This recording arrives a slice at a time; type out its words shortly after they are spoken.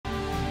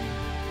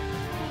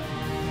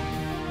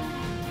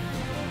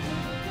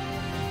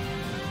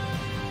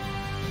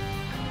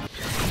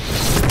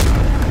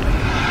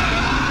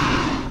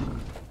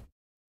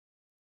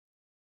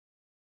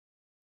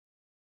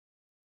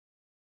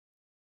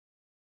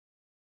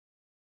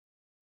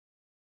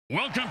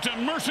Welcome to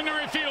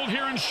Mercenary Field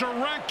here in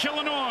Chirac,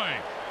 Illinois,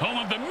 home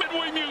of the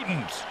Midway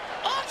Mutants.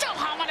 Also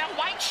home of the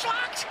White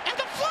Schlocks and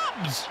the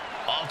Flubs.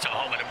 Also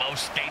home of the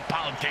most state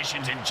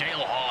politicians in Jail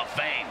Hall of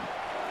Fame.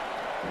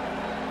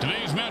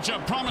 Today's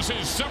matchup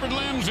promises severed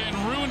limbs and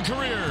ruined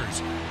careers.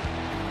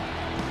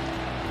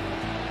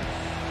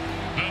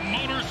 The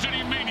Motor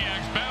City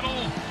Maniacs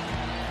battle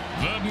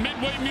the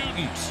Midway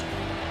Mutants.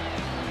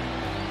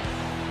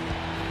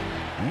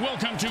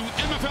 Welcome to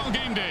MFL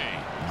Game Day.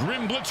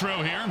 Grim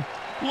Blitzrow here.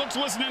 Let's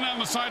listen in on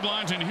the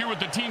sidelines and hear what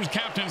the team's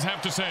captains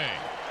have to say.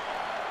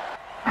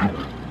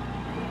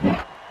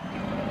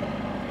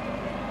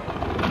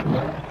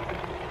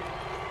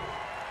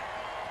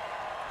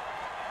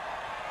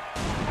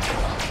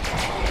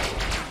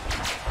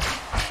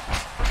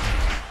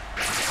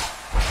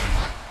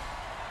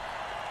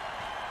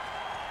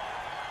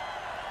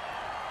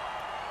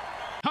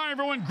 Hi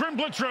everyone, Grim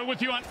Blitzrow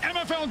with you on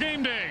MFL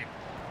Game Day.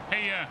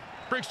 Hey,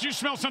 Bricks, do you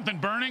smell something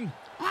burning?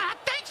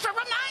 Thanks for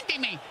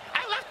reminding me.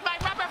 I left my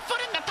rubber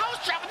foot in the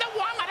toaster oven to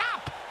warm it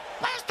up.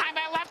 Last time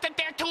I left it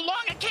there too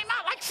long, it came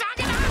out like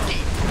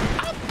Saganaki.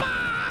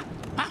 Oppa!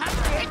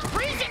 It's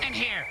freezing in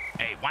here.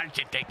 Hey, why don't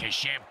you take a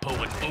shampoo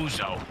and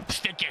ouzo,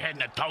 stick your head in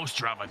the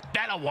toaster oven.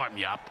 That'll warm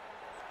you up.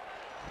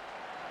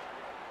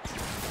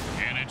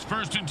 And it's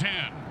 1st and 10.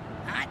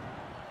 Hot.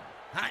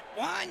 Hot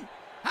 1.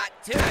 Hot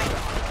 2.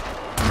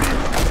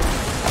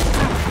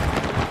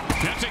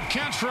 That's a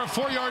catch for a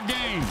 4-yard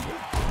gain.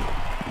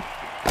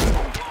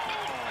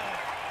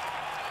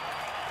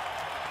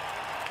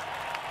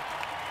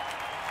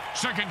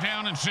 Second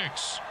down and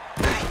 6.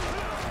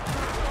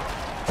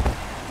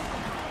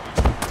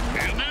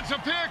 And that's a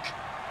pick.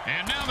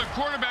 And now the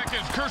quarterback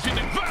is cursing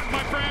that that,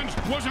 my friends,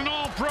 was an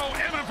all-pro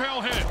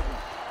MFL hit.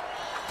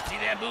 See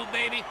that move,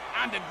 baby?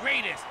 I'm the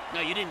greatest.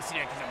 No, you didn't see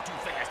that because I'm too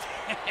fast.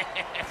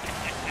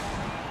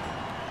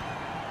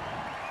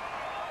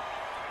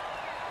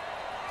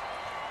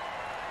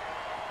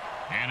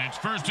 And it's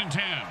 1st and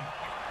 10.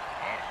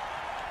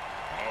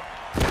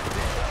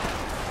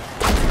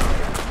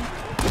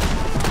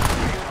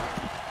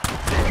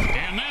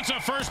 And that's a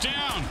 1st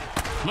down.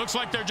 Looks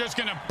like they're just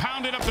going to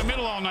pound it up the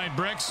middle all night,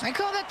 Bricks. I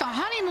call that the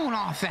honeymoon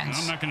offense.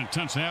 I'm not going to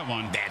touch that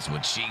one. That's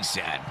what she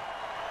said.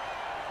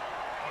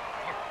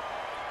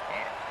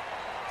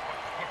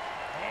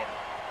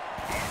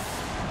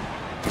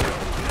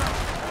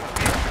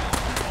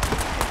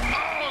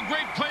 Oh, a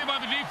great play by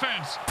the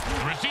defense.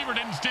 The receiver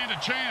didn't stand a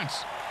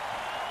chance.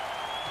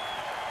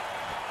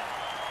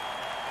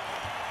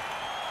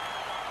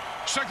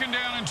 Second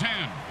down and 10.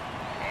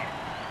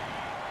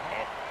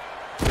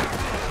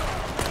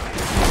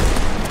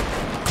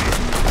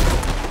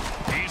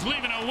 He's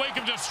leaving a wake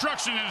of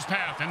destruction in his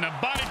path, and the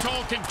body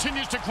toll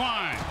continues to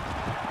climb.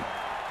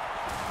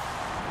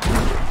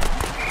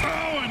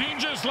 Oh, and he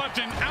just left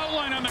an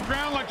outline on the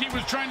ground like he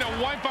was trying to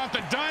wipe out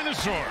the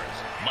dinosaurs.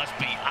 Must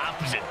be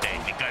opposite day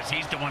because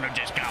he's the one who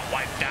just got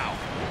wiped out.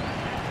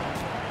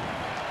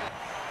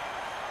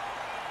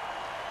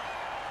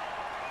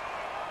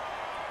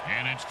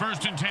 And it's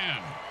 1st and 10.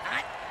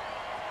 Hot.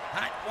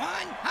 Hot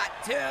 1. Hot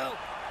 2.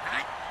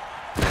 Hot.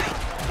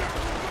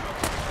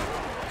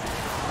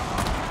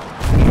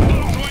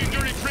 Throwing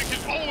dirty trick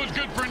is always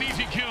good for an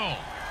easy kill.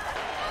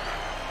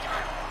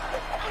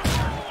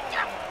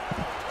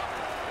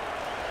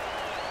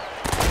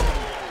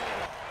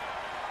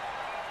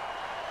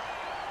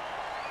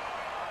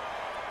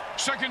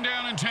 Second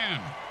down and 10.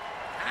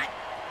 Hot.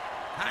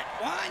 Hot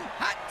 1.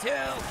 Hot 2.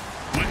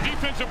 When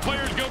defensive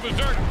players go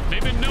berserk,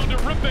 they've been known to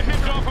rip the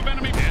heads off of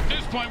enemy. At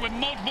this point, with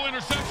multiple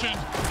interceptions,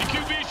 the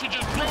QB should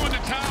just throw in the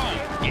towel.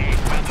 Yeah, he's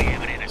probably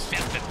haven't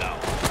intercepted, though.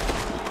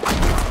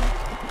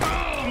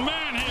 Oh,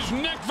 man, his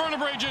neck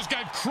vertebrae just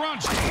got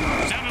crunched.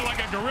 Sounded like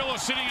a gorilla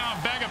sitting on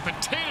a bag of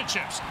potato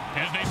chips.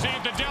 As they say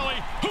at the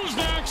deli, who's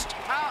next?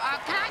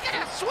 Can I get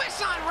a Swiss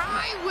on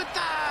rye with,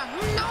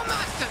 no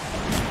mustard?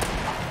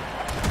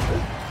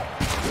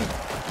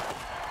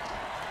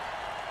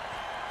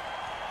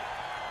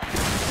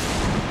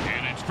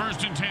 And it's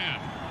 1st and 10.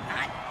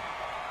 Hot.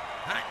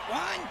 Hot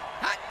 1.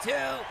 Hot 2.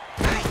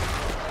 Hot.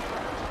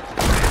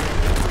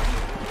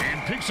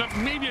 And picks up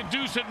maybe a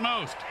deuce at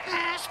most.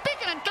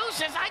 Speaking of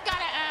deuces, I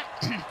gotta,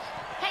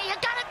 hey, you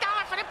got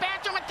 $1 for the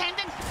bathroom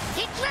attendant?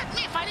 He'd threaten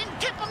me if I didn't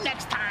tip him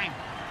next time.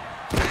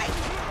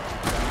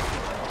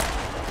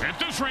 At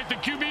this rate, the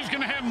QB's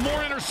going to have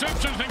more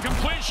interceptions than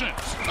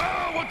completions.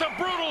 Oh, what a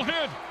brutal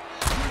hit.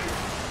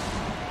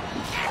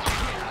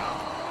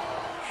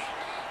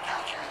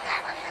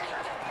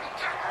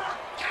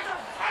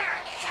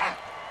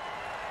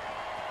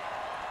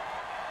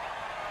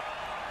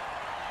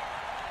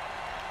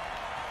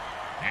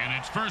 And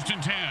it's 1st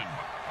and 10.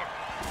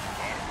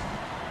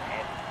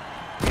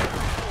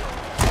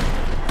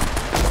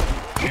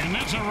 And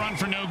that's a run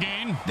for no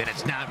gain. Then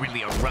it's not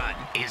really a run,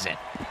 is it?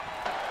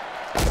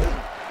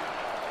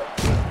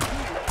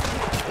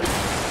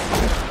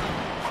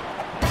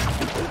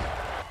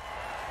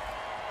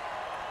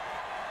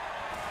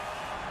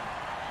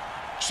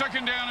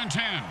 Second down and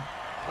 10.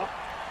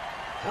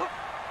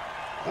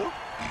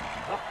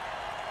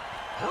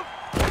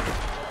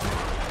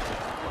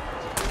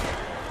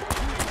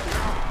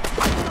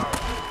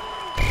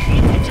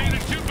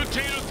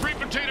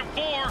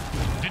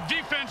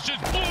 Midway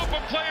just blew up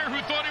a player who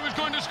thought he was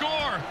going to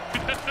score.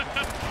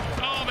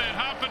 Oh, that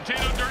hot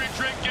potato dirty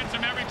trick gets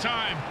him every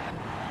time.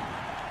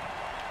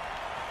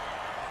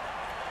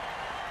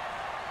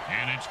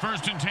 And it's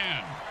 1st and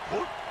 10.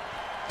 Oh,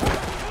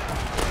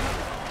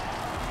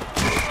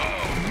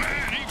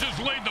 man, he just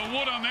laid the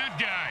wood on that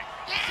guy.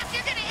 Yeah, if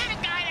you're gonna hit a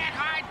guy that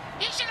hard,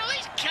 you should at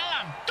least kill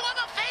him. Do him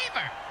a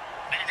favor.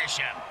 Finish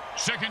him.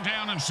 2nd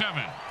down and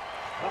 7.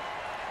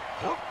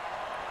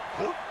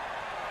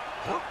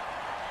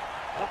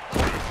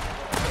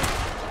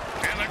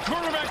 And the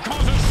quarterback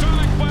calls a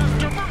sonic blast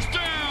to first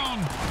down.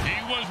 He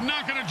was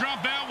not going to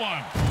drop that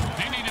one.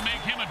 They need to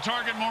make him a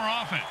target more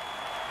often.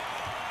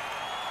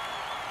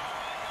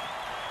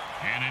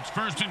 And it's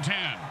 1st and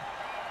 10.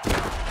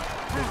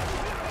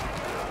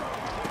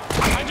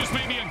 I just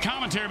may be in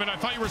commentary, but I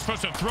thought you were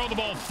supposed to throw the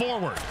ball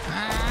forward.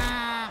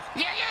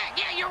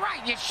 Yeah, you're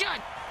right. You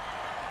should.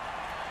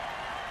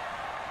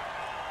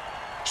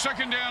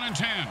 2nd down and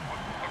 10.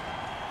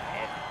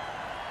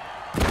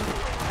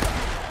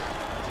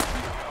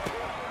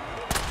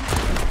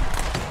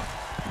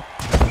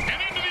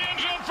 And into the end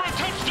zone for a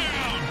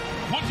touchdown.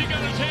 Once he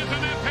got his hands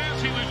on that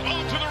pass, he was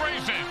off to the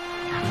races.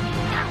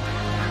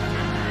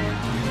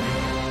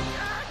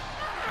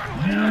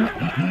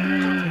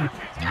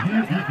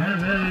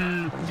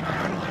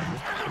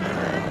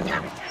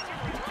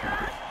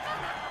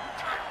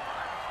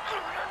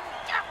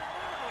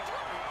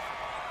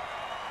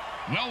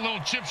 Well, little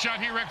chip shot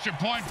here, extra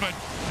point, but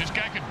this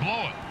guy could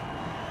blow it.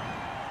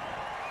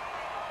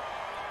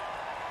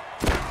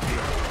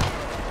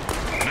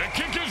 The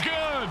kick is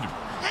good.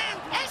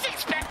 As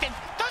expected,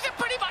 those are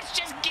pretty much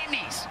just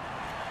gimmies.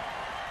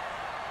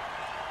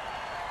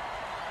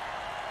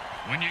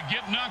 When you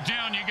get knocked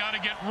down, you got to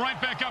get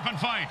right back up and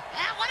fight.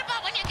 What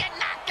about when you get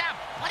knocked up?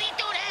 What do you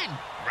do then?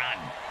 Run.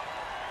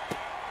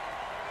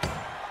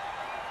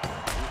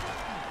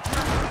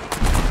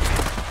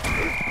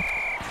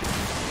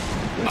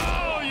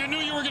 Oh, you knew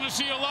you were going to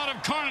see a lot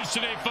of carnage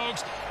today,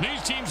 folks.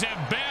 These teams have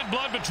bad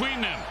blood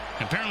between them.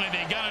 Apparently,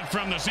 they got it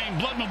from the same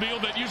bloodmobile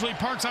that usually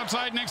parks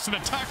outside next to the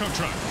taco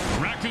truck.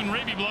 Raccoon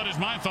rabies blood is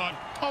my thought.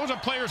 Always a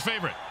player's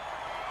favorite.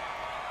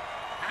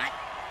 Hot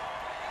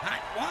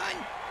 1,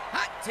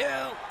 hot 2,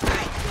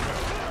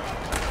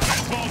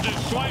 That ball just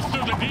sliced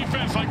through the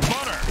defense like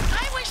butter.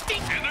 I wish they...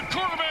 And the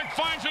quarterback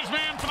finds his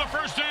man for the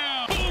first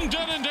down. Boom,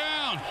 dead and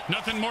down.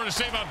 Nothing more to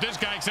say about this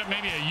guy except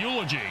maybe a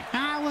eulogy.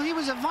 Well, he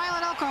was a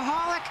violent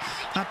alcoholic,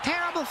 a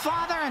terrible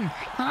father, and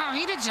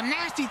he did some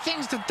nasty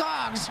things to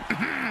dogs.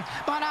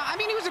 But, I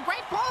mean, he was a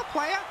great ball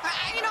player.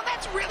 You know,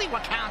 that's really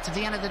what counts at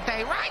the end of the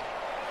day, right?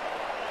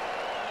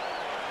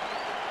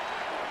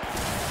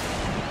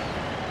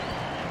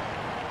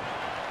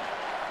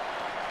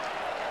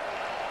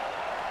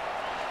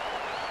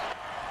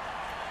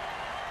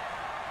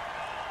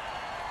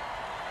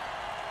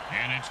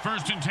 And it's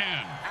 1st and 10.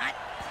 hot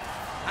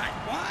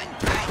 1,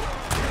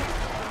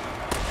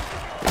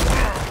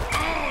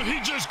 Oh, he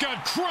just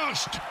got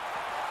crushed.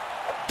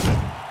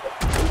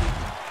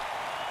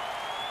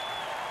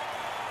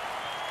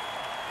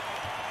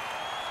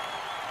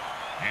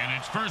 And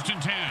it's 1st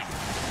and 10.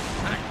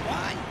 hot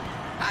 1,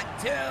 hot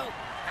 2,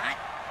 hot.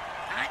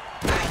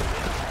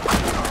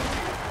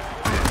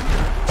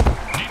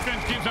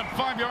 Defense gives up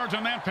 5 yards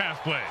on that pass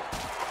play.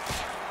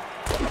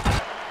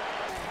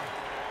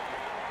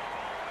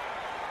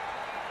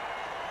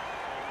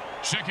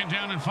 Second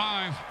down and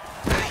 5.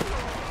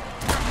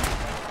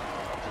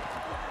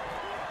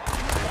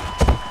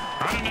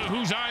 I don't know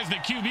whose eyes the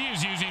QB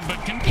is using,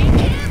 but can... Be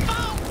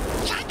careful!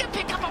 Trying to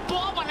pick up a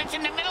ball when it's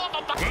in the middle of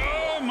a...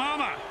 Oh,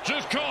 mama!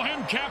 Just call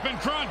him Cap'n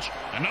Crunch.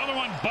 Another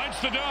one bites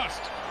the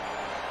dust.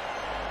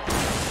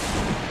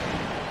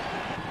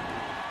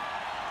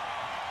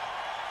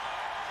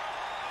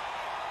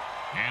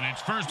 And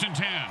it's 1st and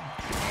 10.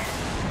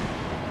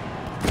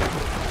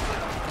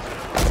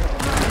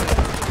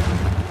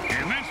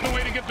 The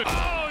way to get the...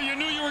 Oh, you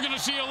knew you were going to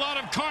see a lot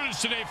of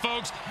carnage today,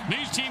 folks.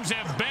 These teams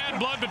have bad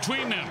blood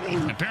between them.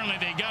 Apparently,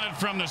 they got it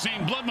from the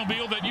same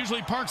bloodmobile that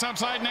usually parks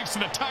outside next to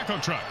the taco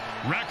truck.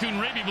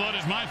 Raccoon rabies blood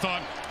is my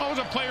thought. Always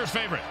a player's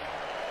favorite.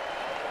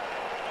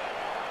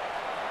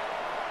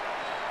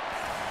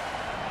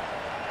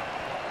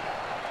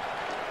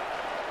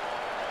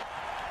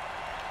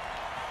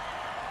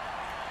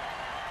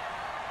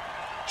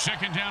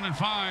 Second down and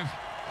 5.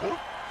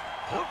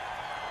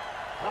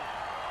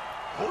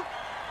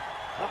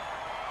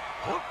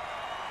 And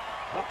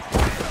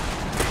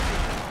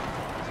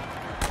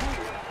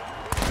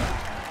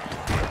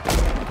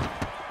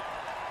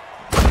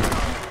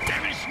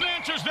he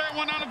snatches that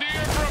one out of the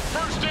air for a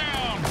first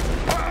down.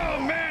 Oh,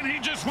 man, he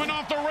just went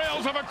off the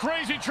rails of a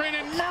crazy train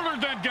and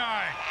murdered that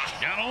guy.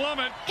 Gotta love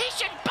it. He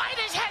should bite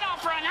his head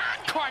off for an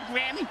encore,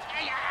 Grim.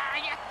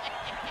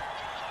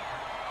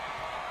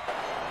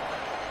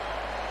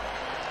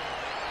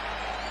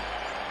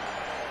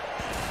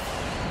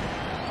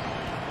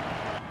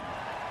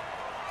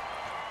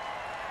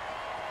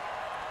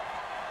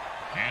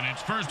 And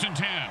it's 1st and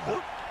 10.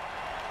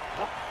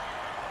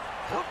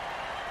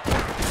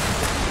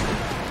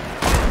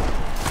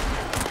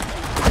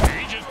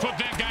 He just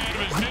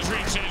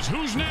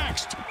who's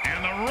next?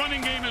 And the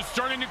running game is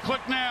starting to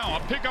click now. A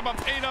pickup of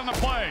 8 on the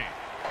play.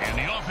 And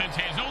the offense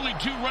has only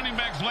 2 running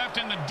backs left,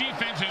 and the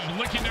defense is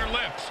licking their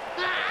lips.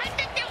 I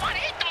think they want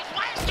to hit those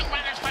last 2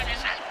 runners for the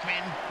night,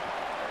 Grim.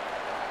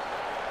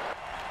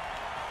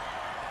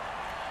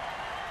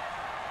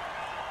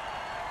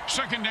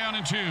 Second down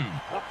and 2.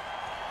 Oh,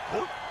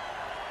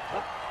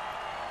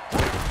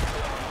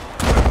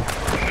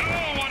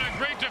 what a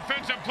great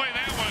defensive play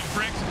that was,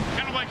 Bricks.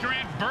 Kind of like your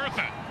Aunt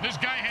Bertha. This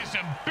guy has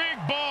some big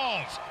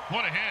balls.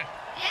 What a hit.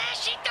 Yeah,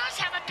 she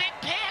does have a big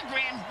pair,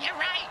 Grim. You're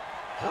right.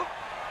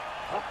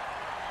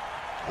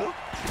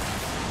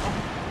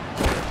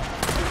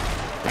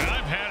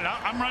 I've had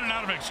it. I'm running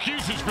out of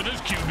excuses for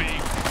this QB.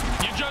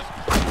 You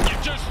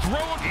just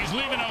throw it. He's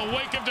leaving a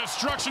wake of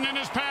destruction in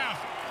his path.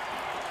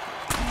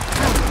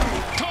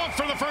 Caught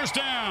for the first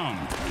down.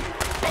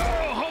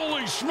 Oh,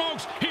 holy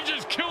smokes. He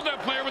just killed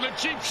that player with a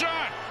cheap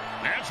shot.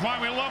 That's why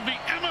we love the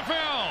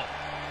MFL.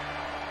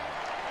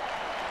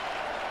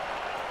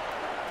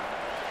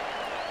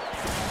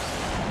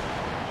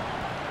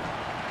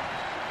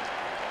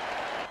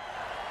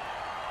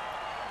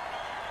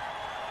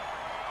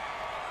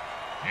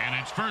 And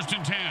it's 1st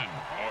and 10.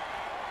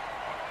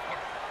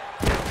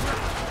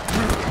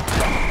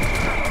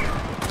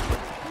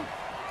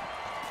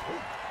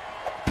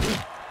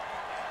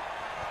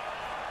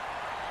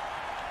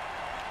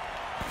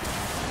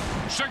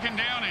 Second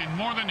down and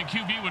more than the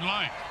QB would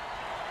like.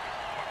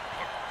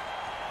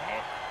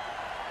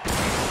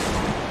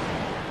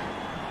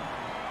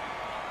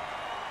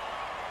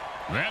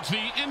 That's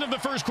the end of the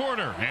first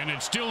quarter, and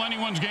it's still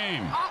anyone's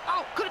game.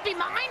 Oh, could it be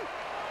mine?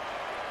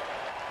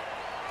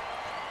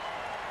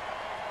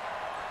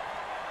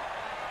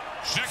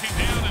 Second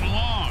down and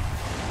long.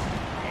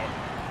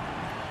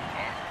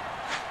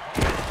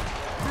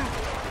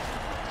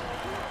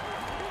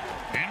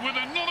 And with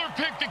another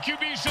pick, the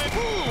QB said,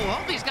 Ooh,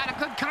 hope he's got a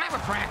good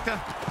chiropractor.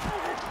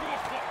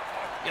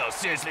 Yo,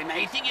 seriously, man,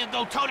 you think you can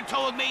go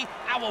toe-to-toe with me?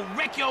 I will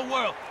wreck your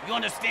world. You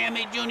understand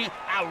me, Junior?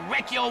 I'll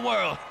wreck your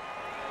world.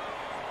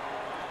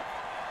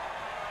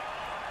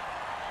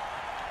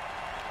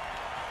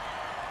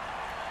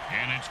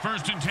 And it's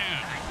 1st and 10.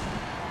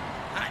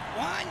 Hot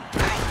one.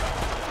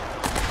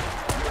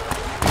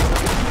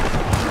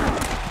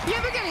 You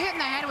ever get hit in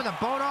the head with a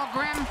bulldog,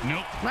 Grim?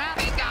 Nope. Well,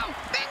 bingo!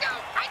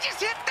 I just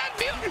hit that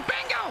mutant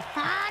bingo!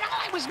 And all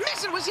I was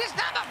missing was his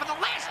number for the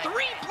last 3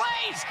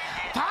 plays!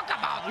 Talk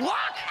about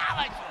luck!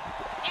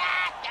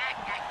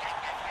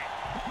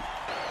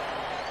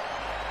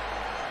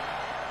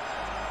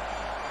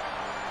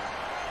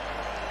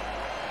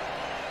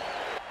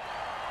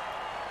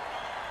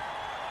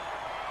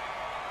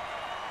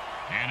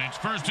 And it's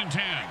 1st and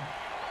 10.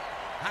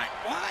 Hot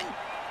one.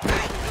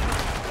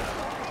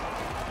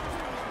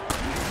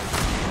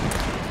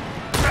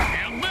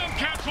 And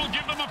Wildcats will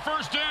give them a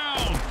first down.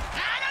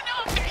 I don't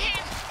know if they're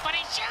his, but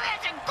he sure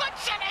has a good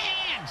set of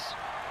hands.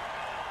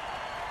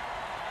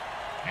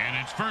 And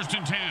it's 1st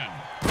and 10.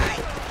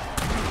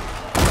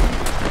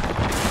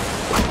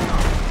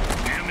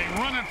 And they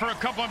run it for a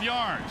couple of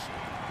yards.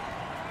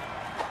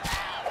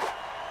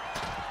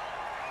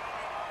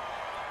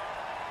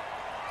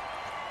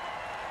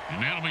 And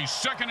that'll be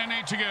 2nd and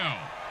 8 to go.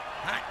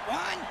 Hot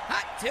one,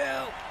 hot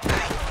two.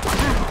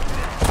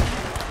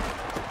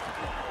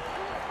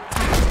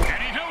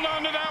 And he held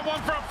on to that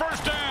one for a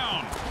first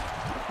down.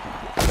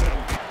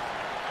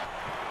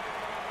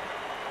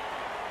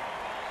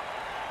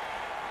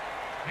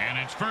 And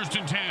it's 1st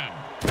and 10.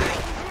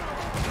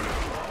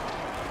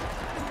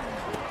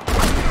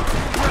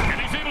 And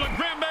he's able to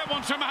grab that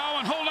one somehow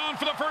and hold on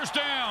for the first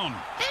down.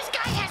 This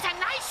guy has a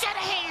nice set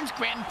of hands,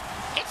 Grim.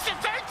 It's the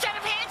 3rd set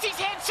of hands he's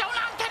had sewn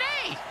on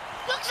today.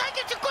 Looks like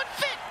it's a good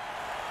fit.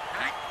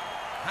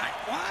 Hot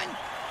one,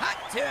 hot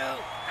two,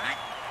 hot.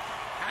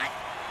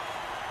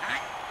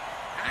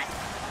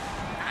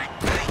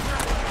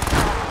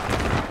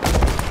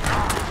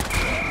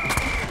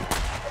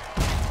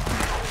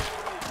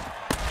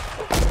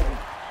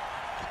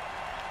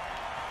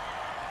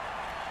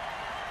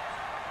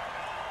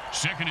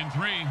 Second and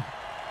 3.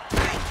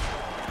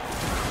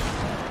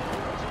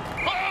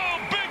 Oh,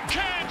 big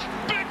catch,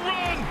 big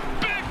run,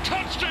 big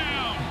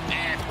touchdown.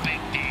 That's big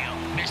deal.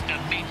 Mr.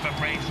 Meat for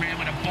Braves ran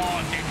with a ball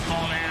and didn't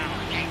fall down.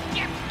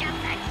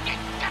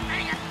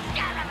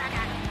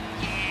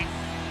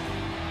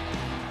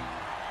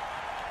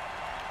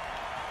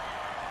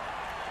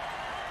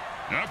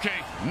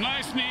 Okay,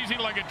 nice and easy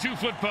like a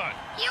 2-foot putt.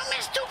 You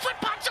miss 2-foot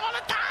putts all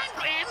the time,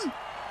 Grim.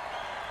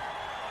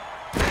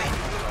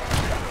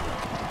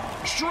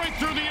 Straight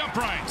through the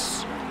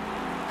uprights.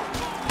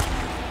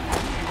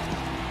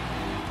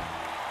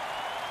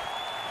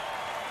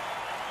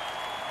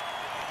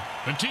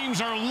 The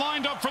teams are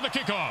lined up for the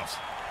kickoff.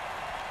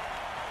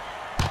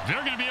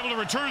 They're going to be able to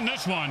return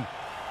this one.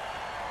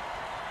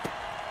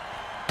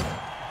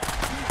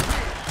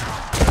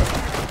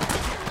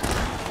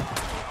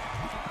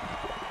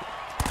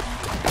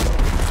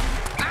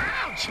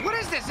 Ouch! What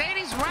is this,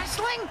 80s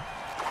wrestling?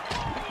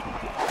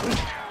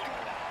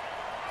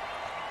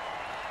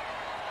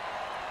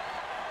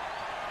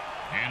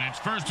 And it's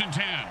 1st and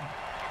 10.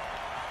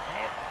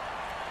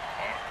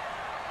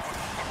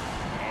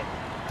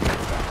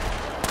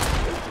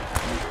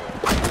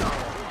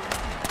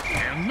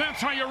 And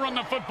that's how you run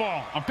the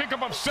football. A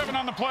pickup of 7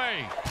 on the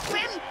play.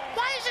 Grim,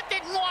 why is it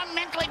that more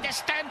mentally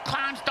disturbed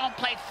clowns don't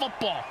play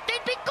football?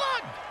 They'd be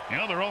good.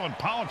 Yeah, they're all in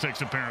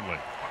politics, apparently.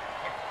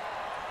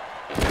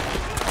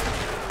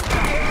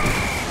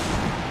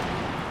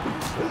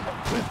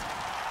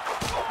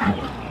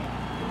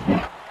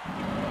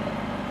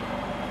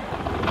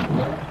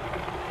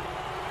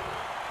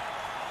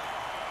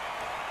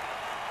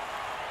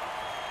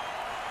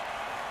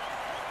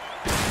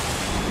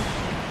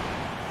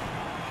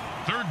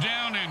 Third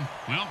down and,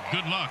 well,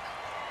 good luck.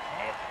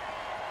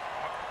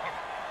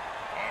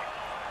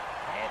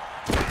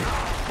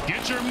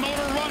 Get your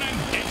motor running.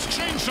 It's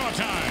chainsaw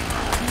time.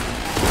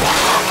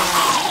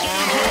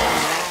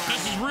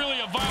 This is really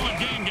a violent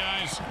game,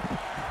 guys.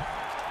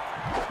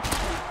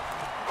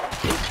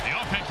 The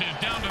offense is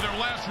down to their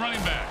last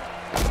running back.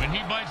 When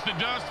he bites the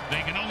dust,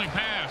 they can only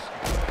pass.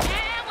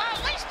 Yeah, well,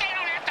 at least they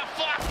don't have to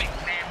forfeit,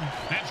 Grim.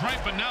 That's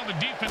right, but now the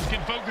defense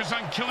can focus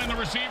on killing the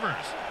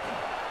receivers.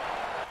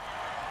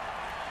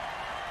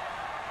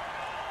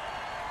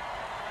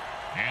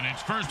 And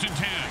it's 1st and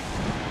 10.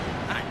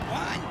 Hot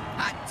 1,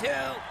 hot 2,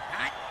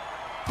 hot.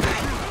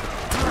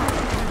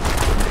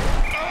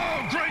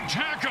 Oh, great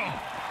tackle.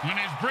 When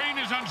his brain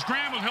is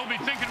unscrambled, he'll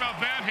be thinking about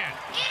that hit.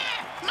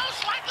 Yeah,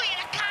 most likely in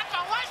a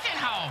convalescent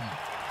home.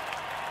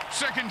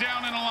 2nd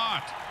down and a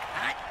lot.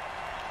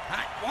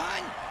 Hot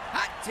 1,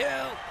 hot 2,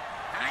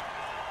 hot.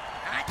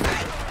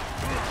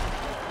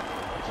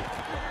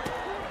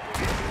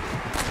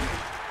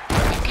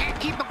 You can't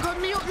keep a good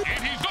mutant.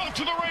 And he's off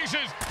to the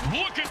races.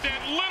 Look at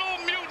that little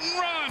mutant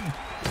run.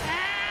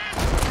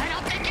 I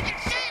don't think you can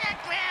say that,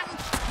 Grim.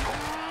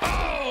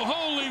 Oh,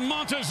 holy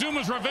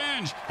Montezuma's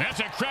revenge. That's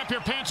a crap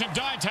your pants and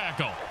die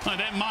tackle.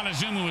 That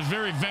Montezuma was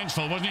very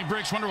vengeful, wasn't he,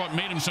 Bricks? Wonder what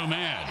made him so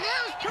mad.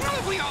 Yeah, it was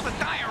probably all the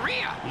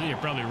diarrhea. Yeah, you're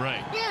probably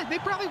right. Yeah, they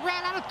probably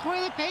ran out of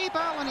toilet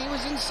paper when he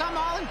was in some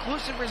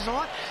all-inclusive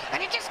resort,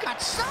 and he just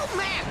got so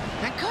mad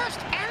and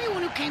cursed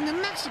everyone who came to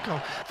Mexico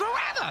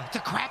forever to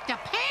crap their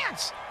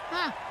pants.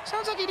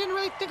 Sounds like he didn't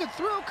really think it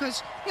through,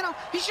 because, you know,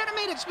 he should have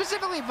made it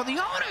specifically for the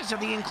owners of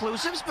the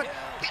inclusives, but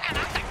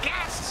not the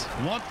guests.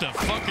 What the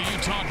fuck are you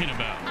talking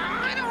about?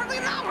 I don't really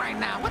know right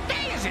now. What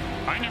day is it?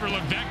 I never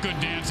looked that good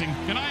dancing,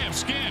 and I have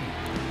skin.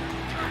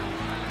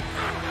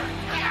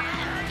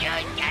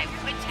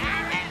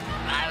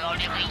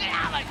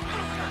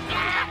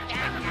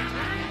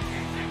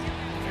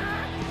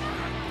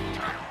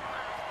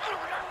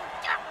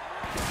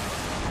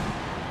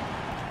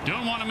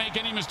 Don't want to make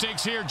any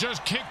mistakes here.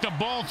 Just kick the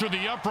ball through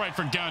the upright,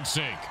 for God's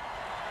sake.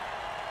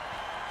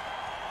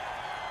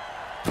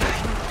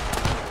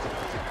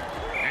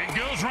 It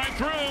goes right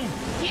through.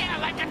 Yeah,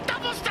 like a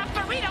double-stuffed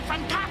burrito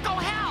from Taco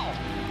Hell.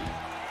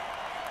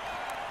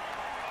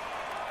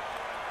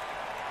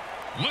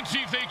 Let's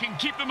see if they can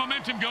keep the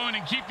momentum going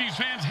and keep these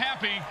fans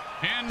happy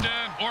and,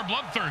 or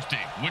bloodthirsty,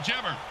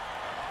 whichever.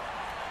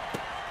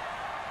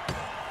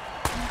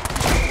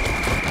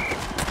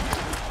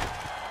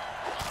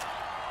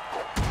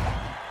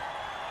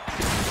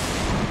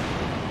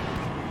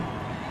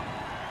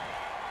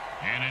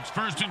 And it's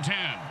 1st and 10.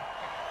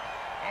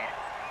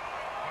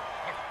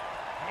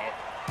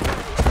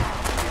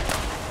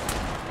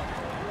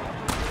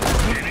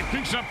 And he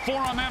picks up 4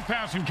 on that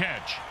passing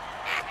catch.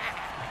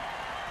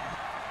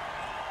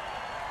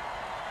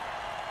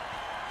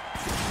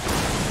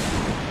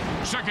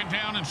 Second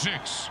down and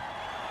 6.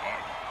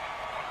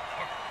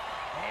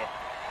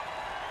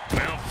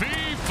 Well,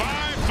 fee,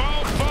 fi,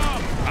 fo,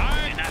 fum.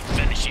 You're not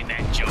finishing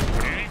that joke.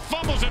 And he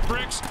fumbles it,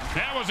 Bricks.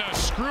 That was a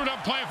screwed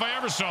up play if I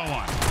ever saw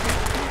one.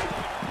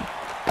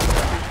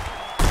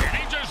 And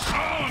he just,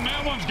 oh, and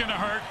that one's going to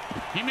hurt.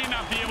 He may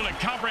not be able to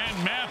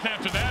comprehend math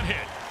after that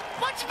hit.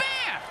 What's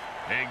math?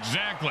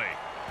 Exactly.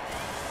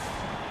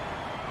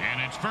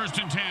 And it's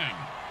 1st and 10.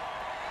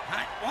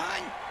 Hot 1,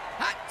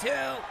 hot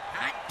 2,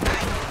 hot.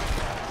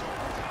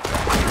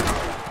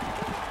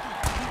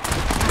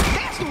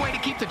 That's the way to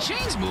keep the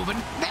chains moving.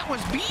 That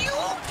was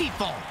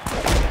beautiful.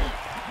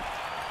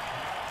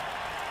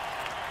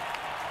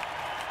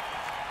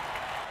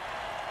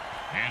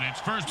 And it's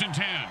 1st and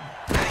 10.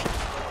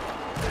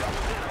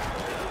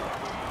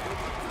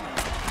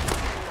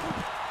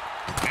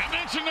 And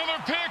that's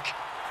another pick.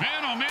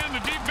 Man, oh man,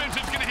 the defense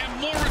is going to have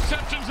more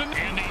receptions than...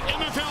 And the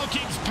MFL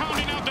keeps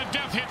pounding out the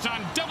death hits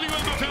on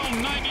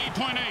WMFL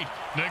 98.8.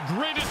 The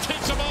greatest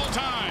hits of all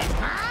time.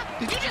 Huh?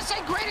 Did you just say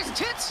greatest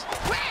hits?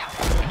 Where?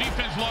 The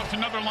defense lost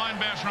another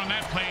linebasher on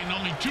that play, and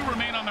only 2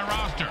 remain on their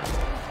roster.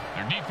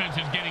 Their defense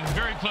is getting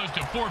very close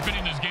to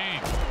forfeiting this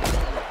game.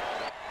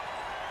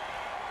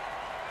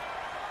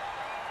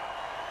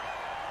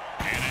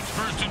 And it's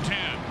 1st and 10.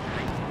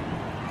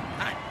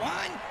 Hot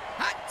 1,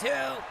 hot 2,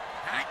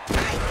 hot.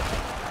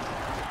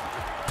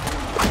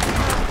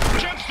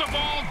 Catch the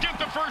ball, get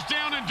the first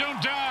down, and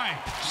don't die.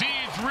 See,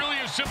 it's really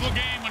a simple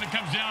game when it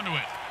comes down to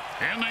it.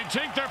 And they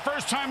take their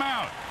first time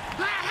out.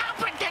 How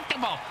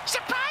predictable.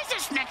 Surprise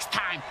us next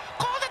time.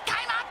 Call the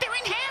timeout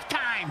during halftime.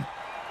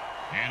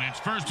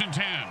 first and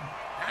 10.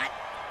 Hot,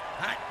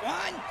 hot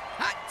one,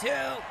 hot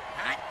two,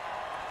 hot,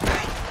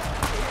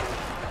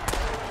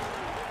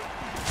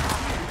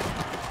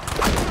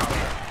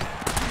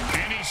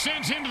 And he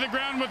sends him to the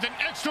ground with an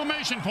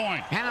exclamation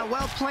point. And a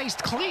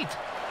well-placed cleat.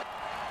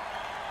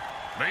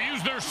 They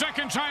use their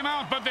second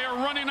timeout, but they are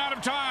running out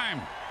of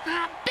time.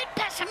 Bit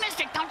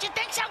pessimistic, don't you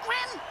think so,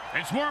 Grim?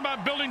 It's more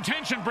about building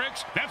tension,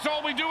 Bricks. That's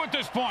all we do at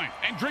this point.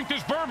 And drink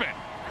this bourbon.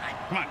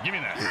 Come on, give me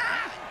that.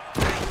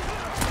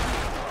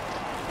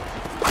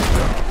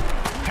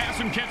 Pass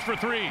and catch for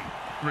 3.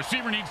 The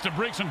receiver needs to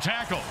break some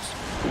tackles.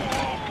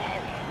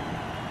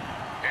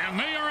 And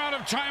they are out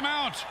of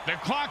timeout. The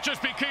clock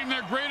just became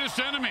their greatest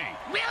enemy.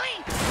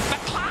 Really? The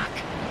clock?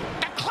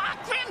 The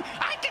clock, Grim?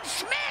 I can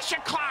smash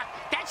a clock.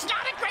 That's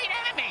not a great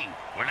enemy.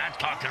 We're not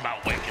talking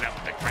about waking up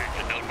at the crack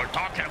of noon. We're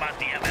talking about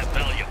the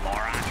MFL, you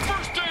moron.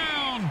 First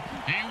down.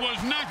 He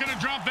was not going to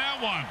drop that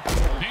one.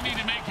 They need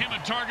to make him a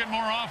target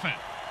more often.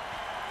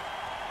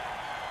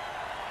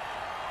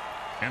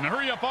 And the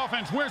hurry-up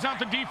offense wears out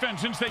the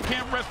defense since they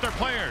can't rest their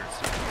players.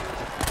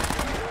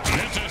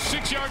 It's a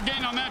 6-yard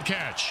gain on that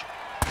catch.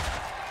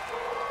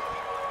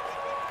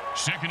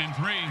 Second and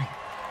 3.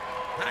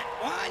 hot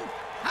one,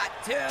 hot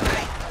two.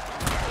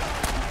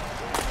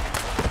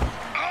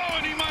 Oh,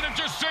 and he might have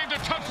just saved a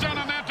touchdown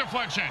on that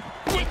deflection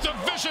with the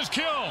vicious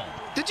kill.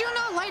 Did you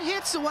know light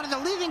hits are one of the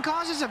leading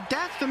causes of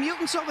death for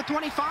mutants over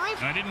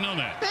 25? I didn't know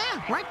that.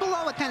 Yeah, right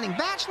below attending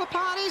bachelor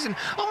parties and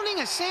owning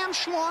a Sam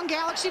Schlong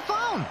Galaxy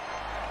phone.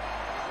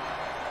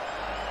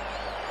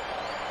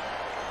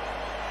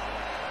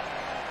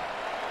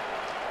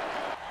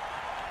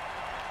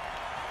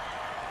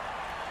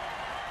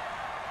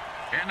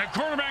 And the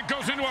quarterback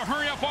goes into a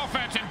hurry-up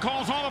offense and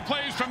calls all the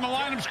plays from the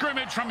line of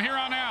scrimmage from here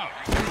on out.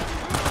 The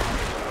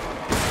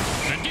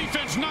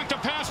defense knocked a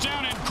pass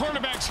down, and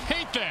quarterbacks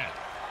hate that.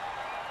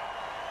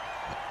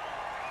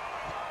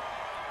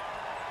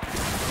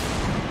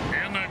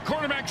 And the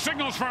quarterback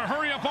signals for a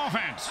hurry-up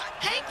offense.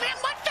 Hey, Grim,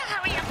 what's the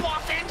hurry-up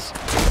offense?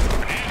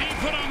 And he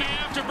put on the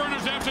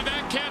afterburners after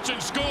that catch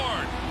and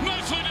scored.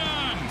 Nicely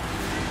done.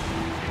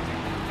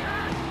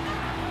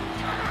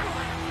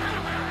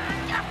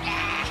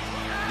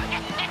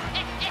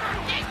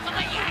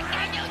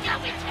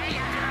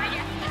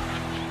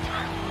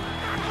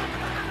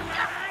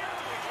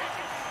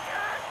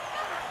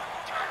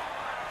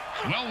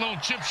 Well, little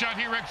chip shot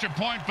here, extra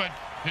point, but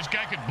this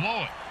guy could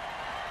blow it.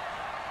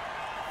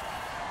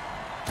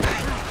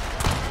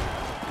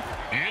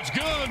 It's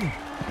good.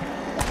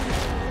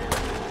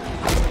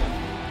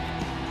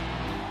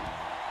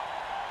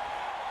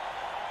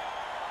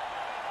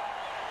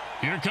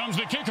 Here comes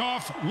the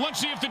kickoff. Let's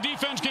see if the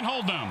defense can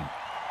hold them.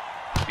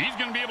 He's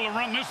going to be able to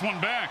run this one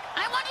back.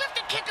 I wonder if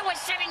the kicker was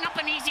setting up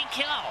an easy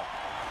kill.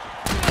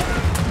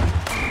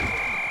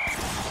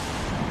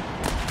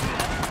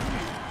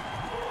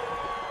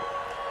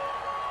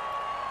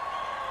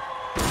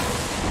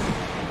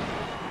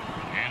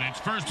 And it's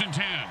first and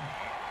 10.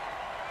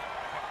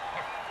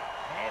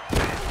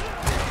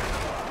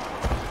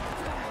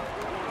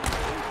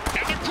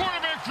 And the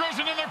quarterback throws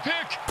another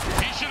pick.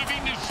 He should have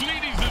eaten his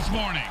Sleeties this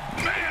morning.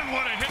 Man,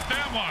 what a hit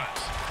that was.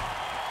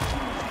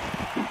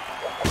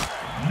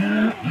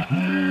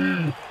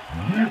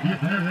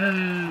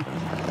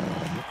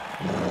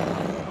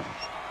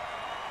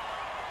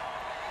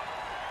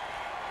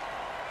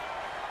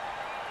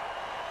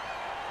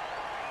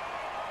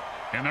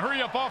 And the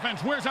hurry-up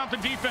offense wears out the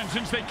defense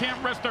since they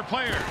can't rest their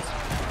players.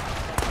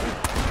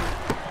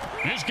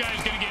 This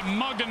guy's going to get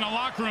mugged in the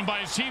locker room by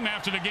his team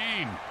after the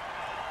game.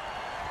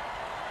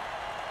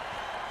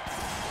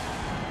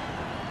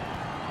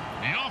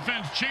 The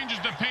offense changes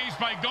the pace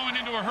by going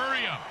into a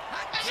hurry-up.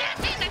 Does that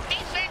mean the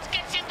defense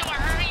gets into a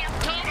hurry-up,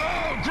 too?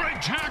 Oh, great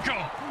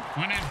tackle.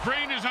 When his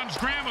brain is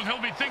unscrambled,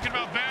 he'll be thinking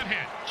about that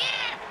hit.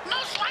 Yeah,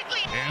 most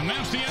likely. And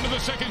that's the end of the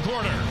second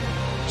quarter.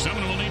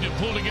 Someone will need to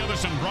pull together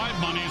some bribe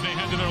money as they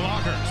head to their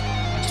lockers.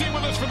 Stay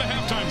with us for the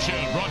halftime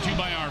show, brought to you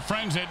by our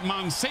friends at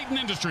Monsatan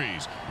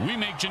Industries. We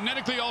make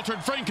genetically altered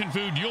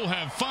frankenfood you'll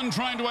have fun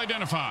trying to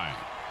identify.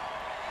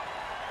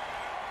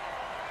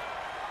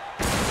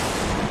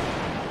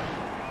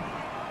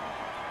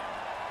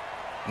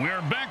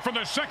 We're back for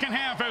the second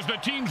half as the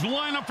teams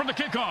line up for the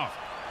kickoff.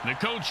 The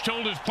coach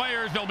told his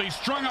players they'll be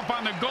strung up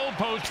on the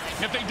goalpost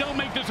if they don't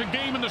make this a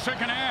game in the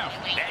second half.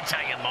 That's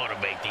how you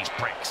motivate these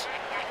pricks.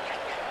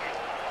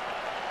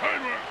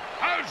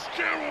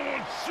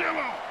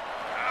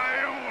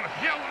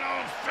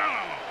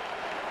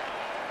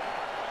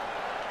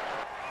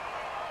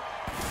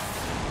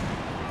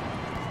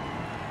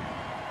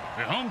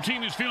 The home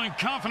team is feeling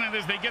confident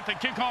as they get the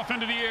kickoff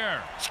into the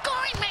air.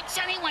 Scoring makes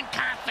anyone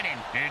confident.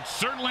 It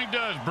certainly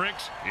does,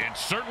 Bricks. It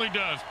certainly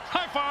does.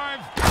 High five.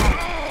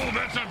 Oh,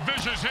 that's a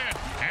vicious hit,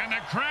 and the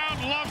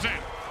crowd loves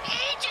it. He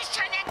just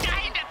turned that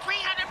guy into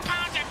 300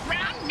 pounds of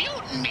ground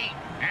mutant meat.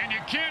 And you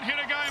can't hit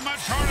a guy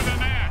much harder than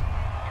that.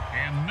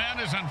 And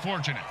that is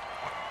unfortunate.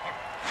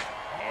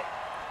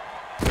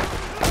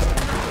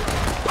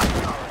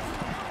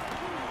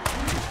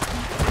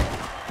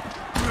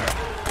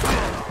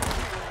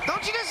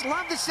 Don't you just just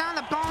love the sound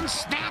of bones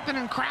snapping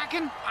and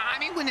cracking. I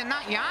mean, when they're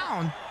not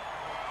yawn.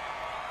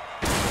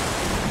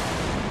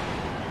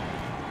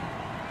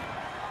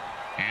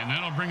 And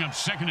that'll bring up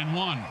 2nd and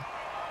 1.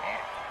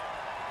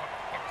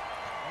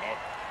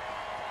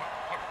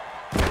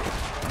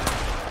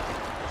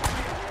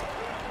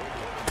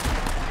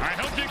 I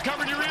hope you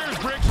covered your ears,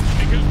 Bricks,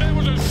 because that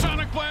was a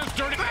sonic blast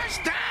dirty.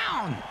 First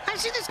down! I've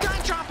seen this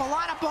guy drop a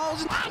lot of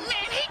balls. Oh,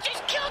 man, he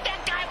just killed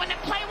that guy when the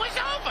play was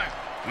over.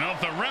 Well,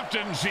 if the ref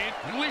didn't see it,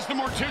 at least the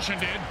mortician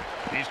did.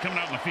 He's coming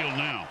out in the field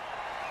now.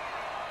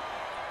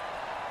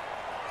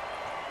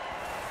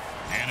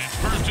 And it's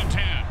 1st and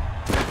 10.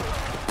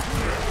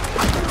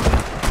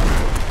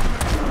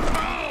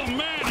 Oh,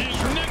 man, his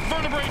neck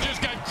vertebrae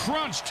just got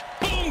crunched.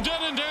 Boom,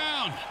 dead and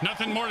down.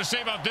 Nothing more to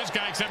say about this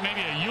guy except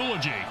maybe a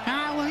eulogy.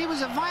 Well, he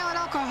was a violent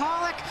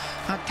alcoholic,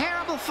 a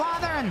terrible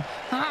father, and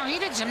he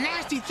did some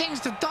nasty things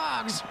to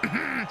dogs.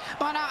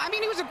 But, I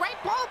mean, he was a great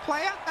ball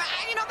player.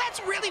 You know, that's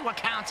really what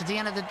counts at the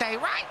end of the day,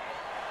 right?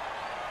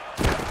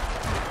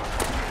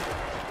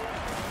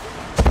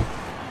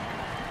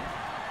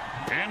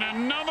 And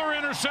another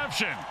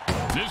interception.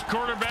 This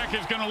quarterback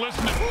is going to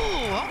listen to...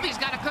 Ooh, hope he's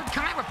got a good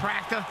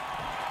chiropractor.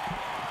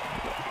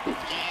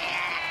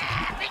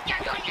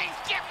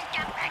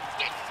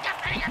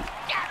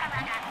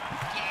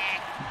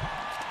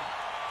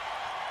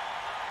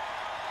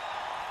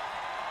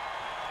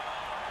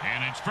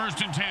 And it's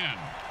 1st and 10.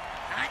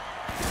 Hot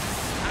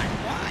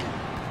 1,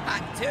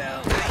 hot 2.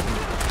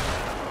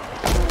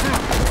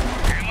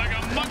 And like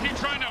a monkey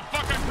trying to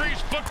fuck a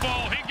greased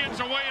football, he gets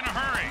away in a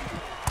hurry.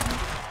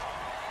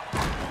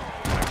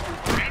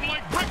 And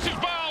like Bricks'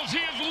 balls, he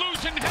is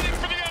loose and heading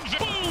for the end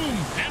zone. Boom!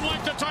 And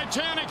like the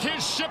Titanic,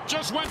 his ship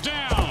just went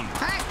down.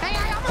 Hey,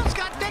 I almost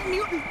got that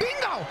mutant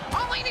bingo.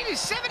 All I need is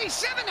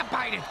 77 to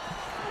bite it.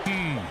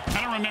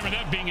 I don't remember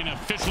that being an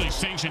officially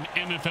sanctioned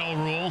MFL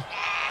rule.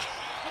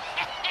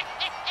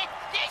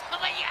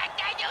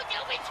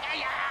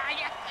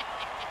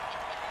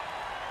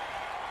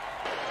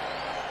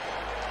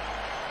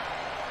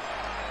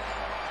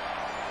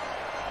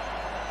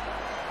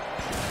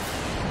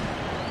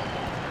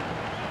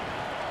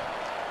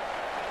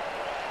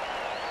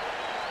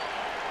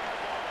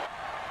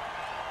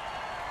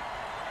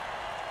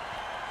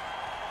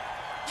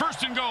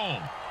 First and goal.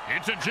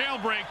 It's a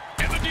jailbreak,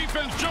 and the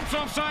defense jumps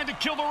onside to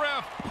kill the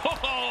ref.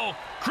 Oh,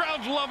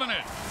 crowd's loving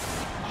it.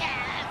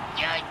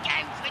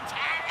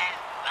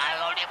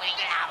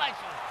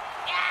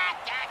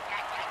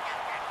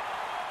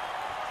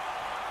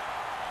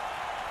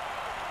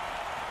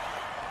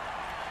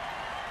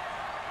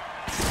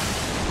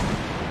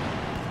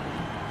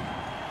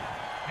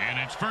 And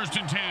it's 1st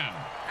and 10.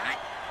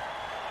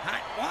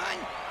 Hot 1,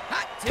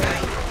 hot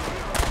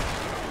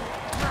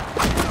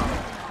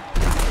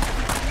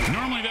 2.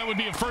 Normally that would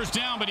be a 1st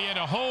down, but he had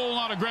a whole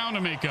lot of ground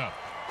to make up.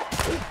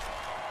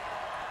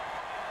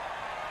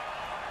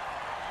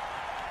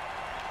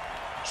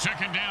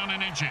 Second down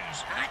and inches.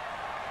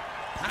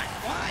 Hot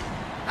 1,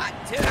 hot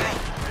 2.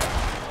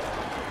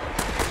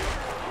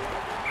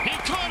 He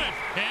caught it,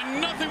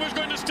 and nothing was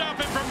going to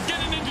stop him from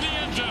getting into the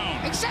end zone.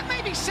 Except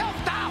maybe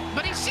self-doubt,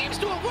 but he seems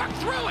to have worked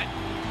through it.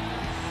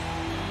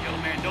 Yo,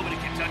 man, nobody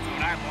can touch you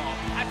with eyeball.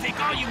 I take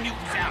all you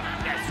mutants out.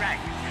 That's right.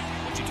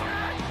 What you talking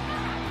about?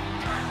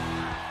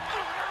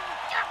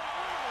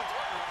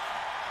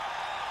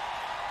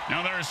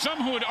 Now, there are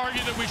some who would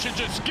argue that we should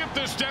just skip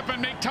this step and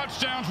make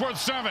touchdowns worth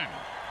 7.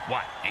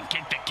 What, and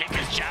kick the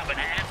kicker's job in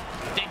half?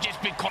 They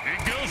just be caught.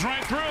 It goes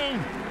right through.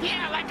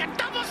 Yeah, like a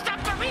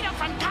double-stuffed burrito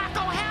from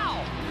Taco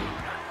Hell.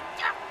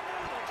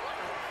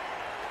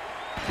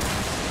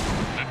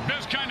 The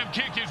best kind of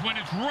kick is when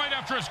it's right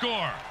after a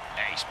score.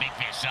 Hey, speak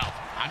for yourself.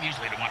 I'm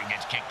usually the one who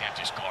gets kicked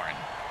after scoring.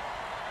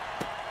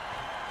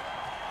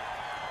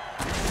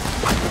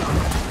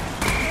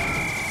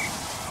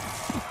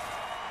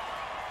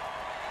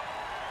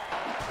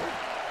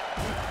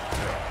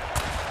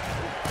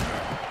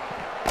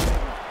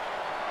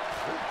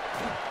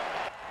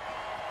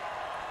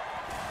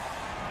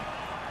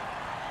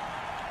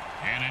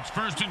 And it's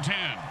 1st and 10.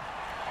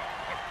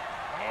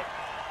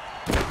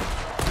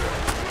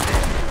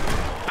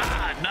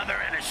 Another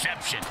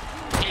interception.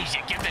 Geez,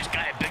 you give this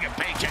guy a bigger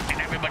paycheck than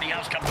everybody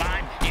else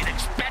combined, you'd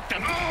expect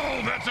him.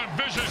 Oh, that's a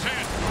vicious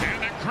hit,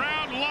 and the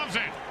crowd loves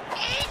it.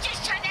 He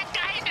just turned that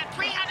guy into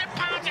 300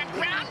 pounds of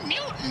ground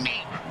mutant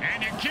meat.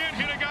 And you can't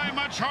hit a guy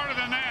much harder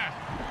than that.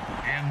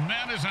 And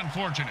that is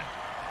unfortunate.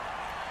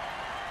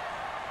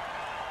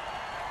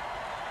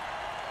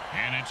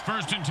 And it's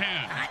 1st and 10.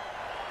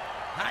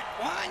 Hot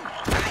 1,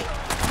 hot.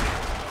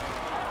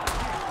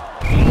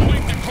 All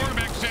week the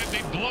quarterback said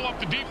they'd blow up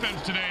the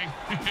defense today.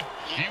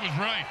 He was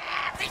right.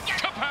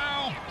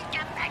 Kapow!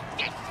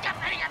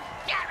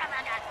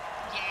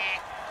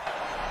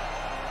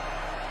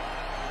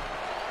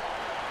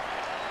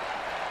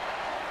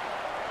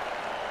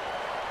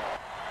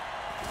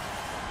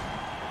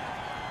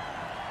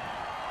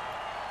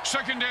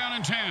 Second down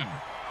and 10.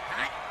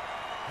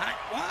 Hot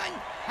 1,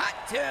 hot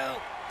 2.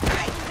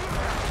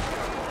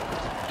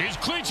 His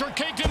cleats are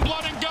caked in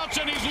blood and guts,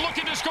 and he's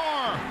looking to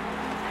score.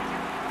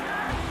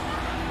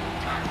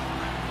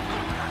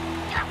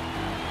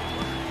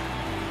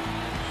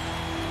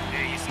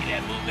 see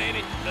that move,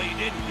 baby? No, you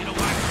didn't. You know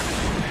what?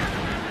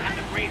 I'm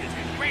the greatest,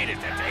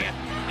 I tell you.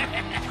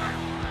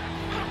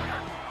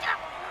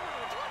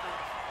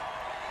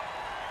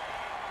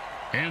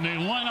 And they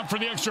line up for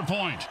the extra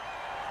point.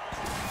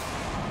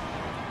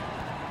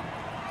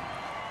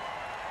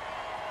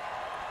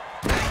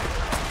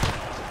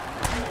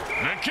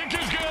 The kick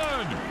is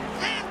good.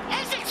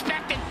 As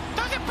expected,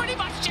 those are pretty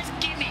much just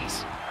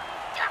gimmies.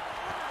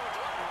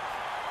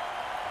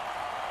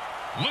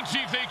 Let's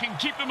see if they can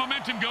keep the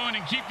momentum going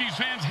and keep these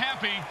fans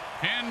happy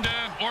and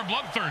or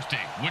bloodthirsty,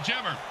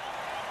 whichever.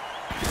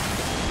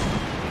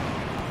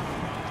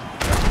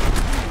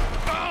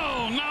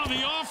 Oh, now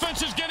the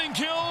offense is getting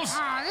kills.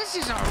 Oh, this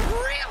is a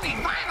really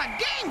violent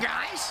game,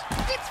 guys.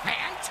 It's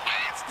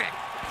fantastic.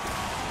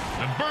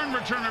 The burn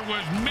returner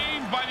was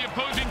maimed by the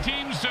opposing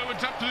team, so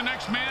it's up to the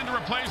next man to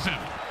replace him.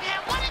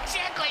 Yeah, what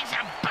exactly is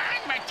a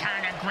burn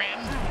returner, Grim?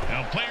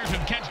 Now, players who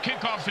catch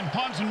kickoffs and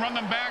punts and run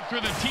them back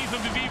through the teeth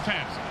of the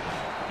defense.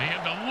 They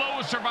have the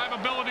lowest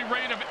survivability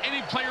rate of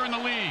any player in the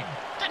league.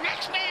 The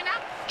next man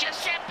up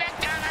just sat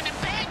back down on the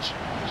bench.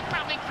 He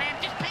probably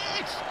cramped his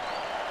pants.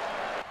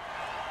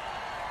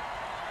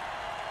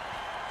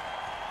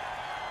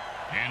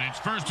 And it's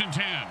 1st and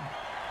 10.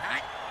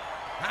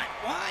 Hot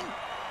one.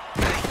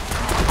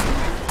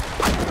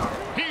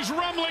 He's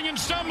rumbling and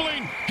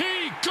stumbling.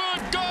 He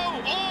could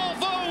go all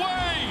the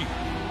way.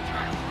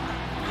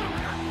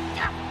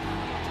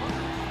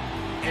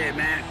 Hey,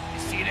 man, you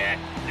see that?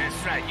 That's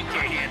right. You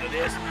can't handle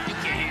this. You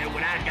can't handle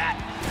what I got.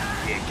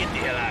 Yeah, get the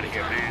hell out of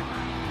here, man.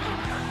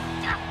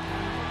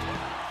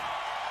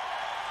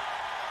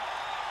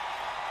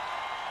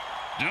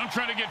 Don't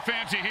try to get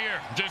fancy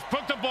here. Just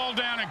put the ball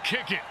down and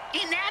kick it.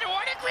 In that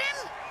order,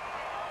 Grim?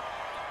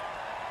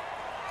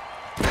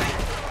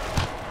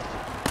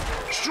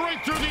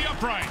 Straight through the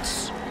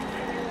uprights.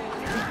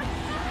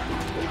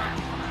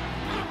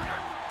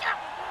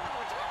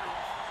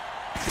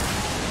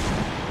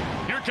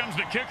 Here comes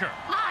the kicker.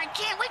 Oh, I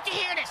can't wait to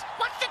hear this.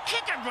 What's the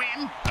kicker,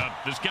 Grim?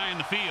 This guy in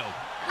the field.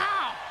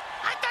 Oh,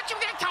 I thought you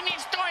were going to tell me a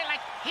story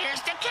like,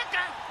 here's the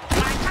kicker.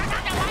 When I turned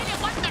on the light,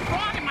 it wasn't a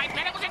frog in my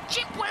bed. It was a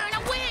chimp wearing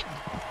a wig.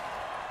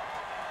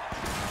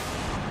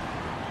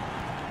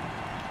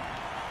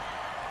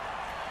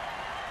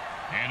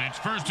 And it's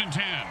 1st and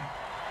 10.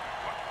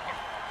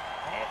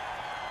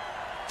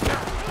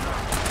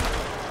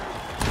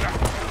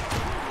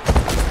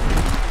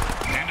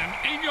 And an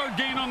 8-yard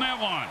gain on that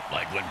one.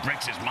 Like when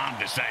Bricks' mom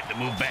decided to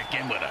move back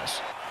in with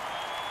us.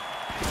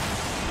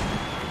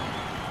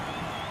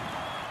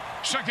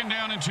 2nd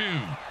down and 2. And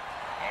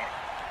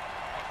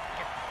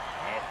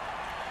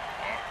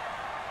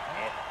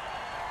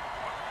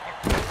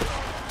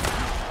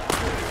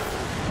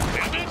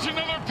that's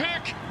another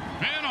pick.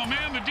 Man, oh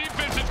man, the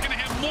defense is going to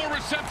have more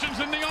receptions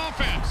than the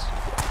offense.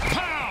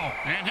 Pow!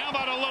 And how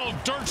about a little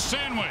dirt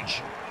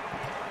sandwich?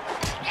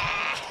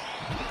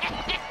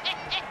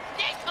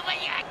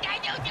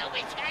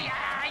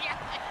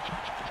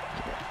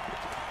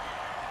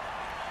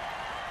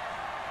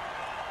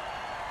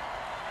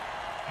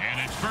 And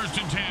it's 1st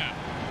and 10.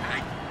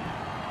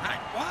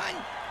 Hot one.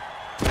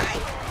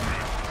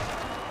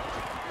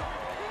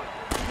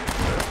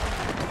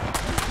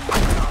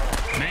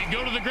 They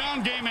go to the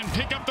ground game and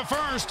pick up the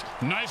first.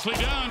 Nicely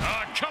done.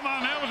 Oh, come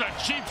on, that was a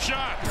cheap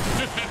shot.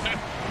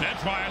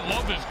 That's why I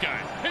love this guy.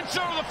 And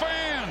so do the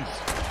fans.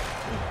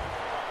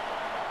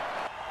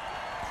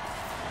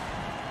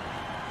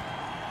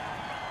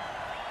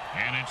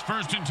 And it's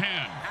 1st and 10.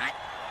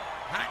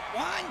 Hot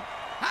one.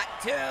 Hot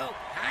two.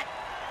 Hot.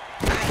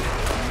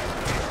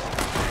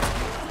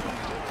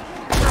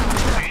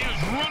 He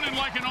is running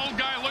like an old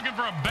guy looking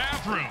for a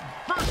bathroom.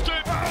 First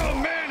and... Oh,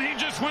 man, he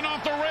just went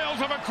off the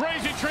rails of a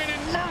crazy train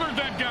and murdered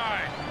that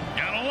guy.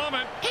 Gotta love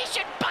it. He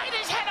should bite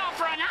his head off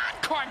for an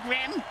encore,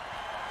 Grim.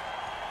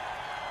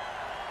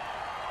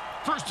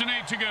 1st and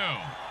 8 to go.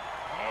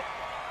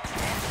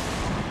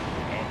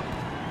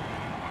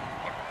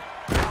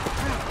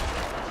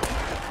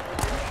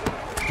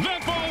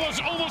 That ball was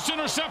almost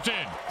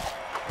intercepted.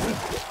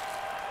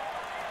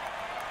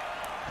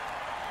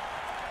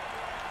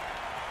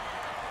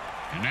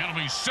 And that'll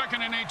be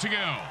 2nd and 8 to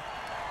go.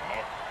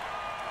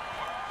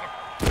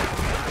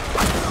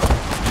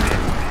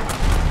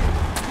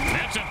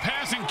 That's a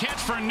pass and catch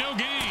for no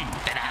gain.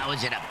 Then how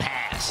is it a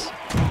pass?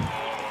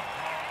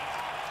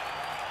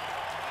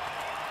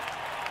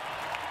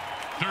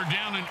 3rd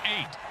down and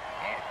 8.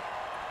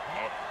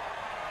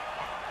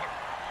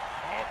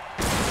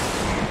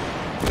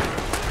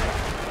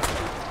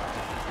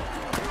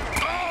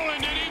 Oh,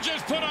 and did he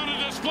just put on a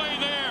display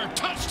there?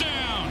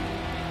 Touchdown!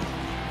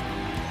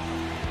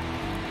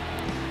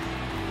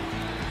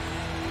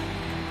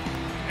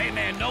 Hey,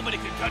 man, nobody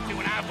can touch you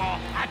when I ball.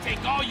 I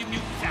take all you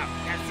mutants out.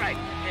 That's right.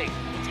 Hey,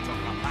 what you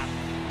talking about, Pop?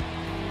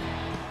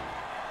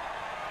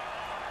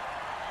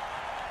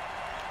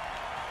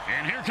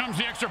 And here comes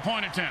the extra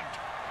point attempt.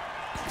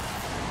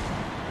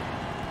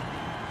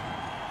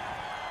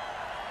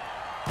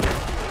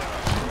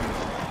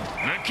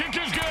 The kick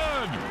is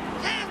good.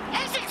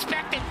 As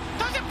expected,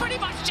 those are pretty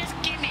much just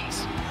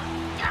gimmies.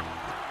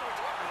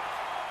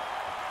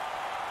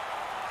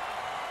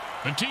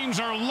 The teams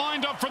are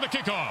lined up for the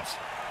kickoff.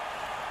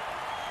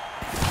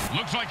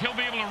 Looks like he'll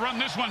be able to run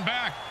this one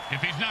back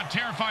if he's not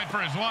terrified for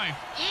his life.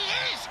 He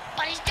is,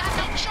 but he's got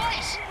no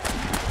choice.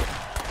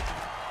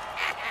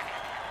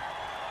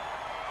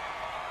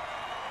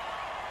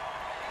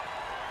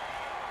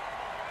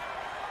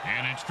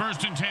 And it's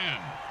 1st and 10.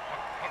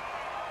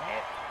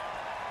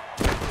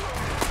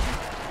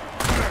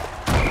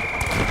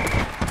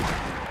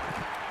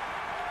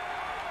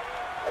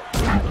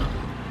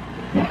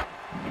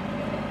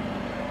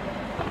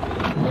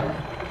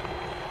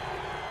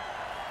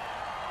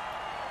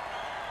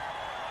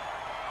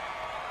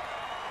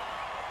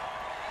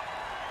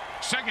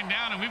 Second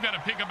down, and we've got to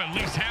pick up at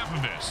least half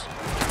of this.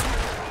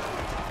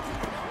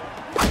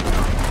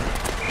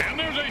 And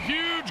there's a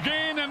huge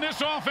gain, and this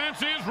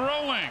offense is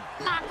rolling.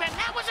 Marvin,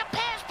 that was a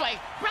pass play.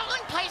 Rolling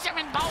plays are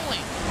in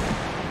bowling.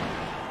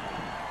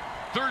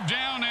 3rd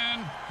down,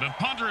 and the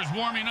punter is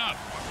warming up.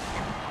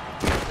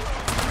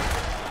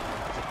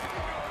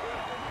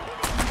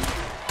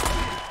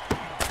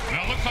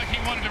 Well, it looks like he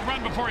wanted to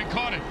run before he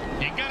caught it.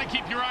 You got to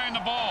keep your eye on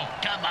the ball.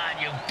 Come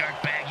on, you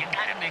dirtbag. You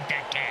got to make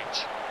that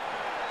catch.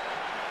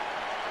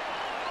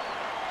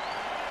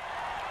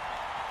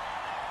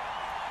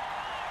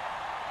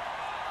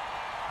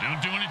 Don't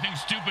do anything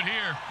stupid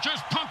here.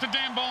 Just punt the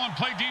damn ball and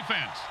play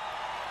defense.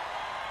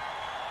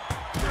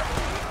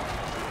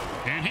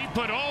 And he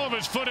put all of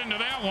his foot into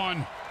that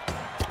one.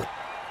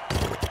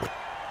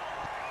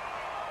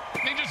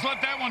 They just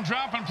let that one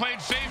drop and played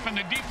safe, and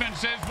the defense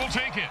says, we'll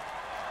take it.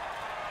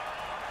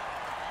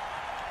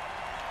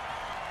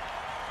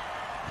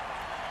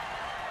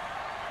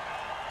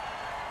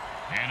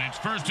 And it's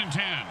 1st and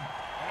 10.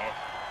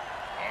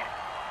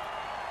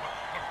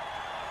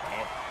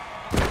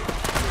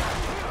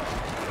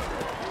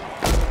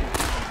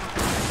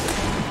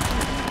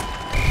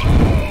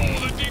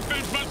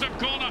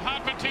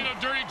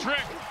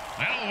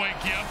 That'll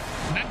wake you up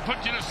and then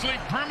put you to sleep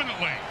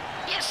permanently.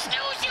 You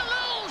snooze, you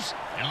lose.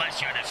 Unless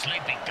you're in a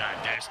sleeping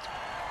contest.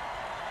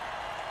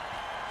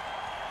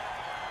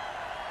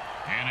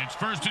 And it's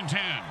 1st and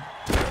 10.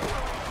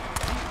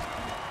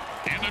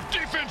 And the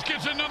defense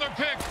gets another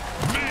pick.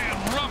 Man,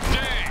 rough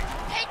day.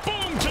 Hey.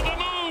 Boom, to the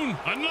moon.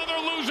 Another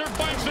loser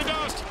bites the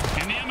dust.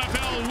 In the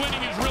MFL,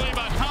 winning is really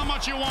about how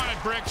much you want it,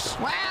 Bricks.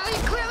 Well,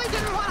 he clearly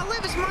didn't want to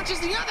live as much as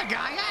the other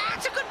guy.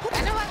 That's a good point.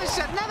 And whoever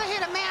said never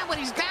hit a man when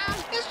he's down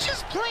is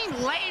just plain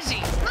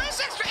lazy. Nice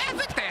extra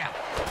effort there.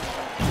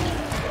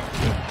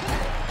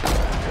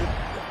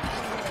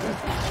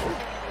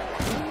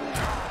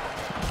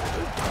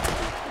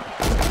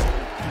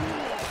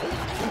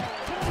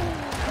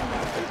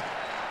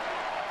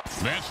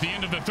 That's the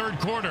end of the 3rd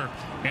quarter.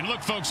 And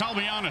look, folks, I'll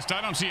be honest,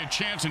 I don't see a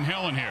chance in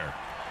hell in here.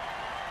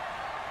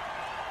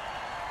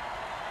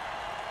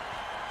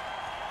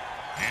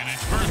 And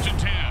it's 1st and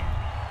 10.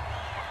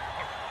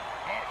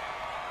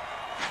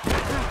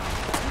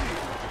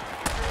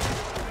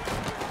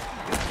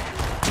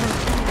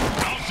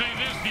 I'll say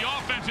this, the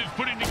offense is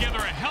putting together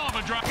a hell of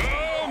a drive.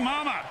 Oh,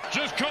 mama,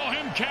 just call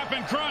him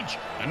Cap'n Crunch.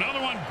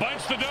 Another one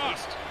bites the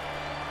dust.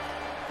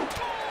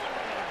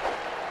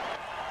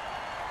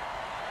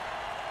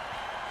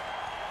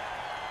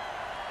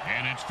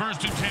 And it's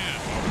 1st and 10.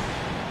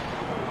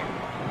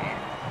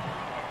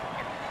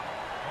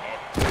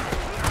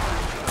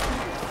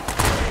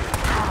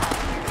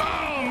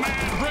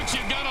 You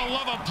gotta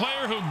love a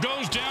player who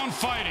goes down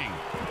fighting.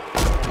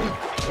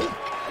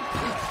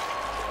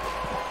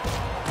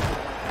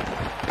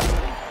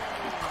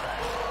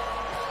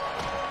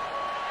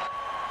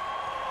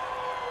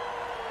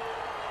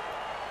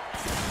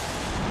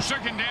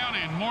 Second down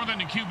and more than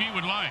the QB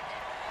would like.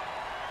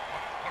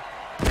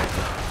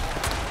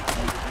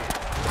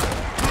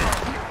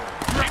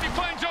 And he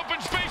finds open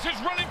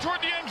spaces running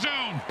toward the end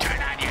zone.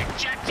 Turn on your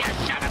jet, you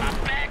son of a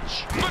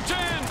bitch. The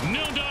 10.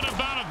 No doubt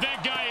about it,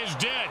 that guy is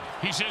dead.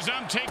 He says,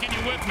 I'm taking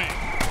you with me.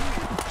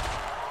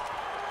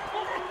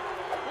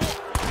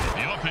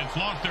 The offense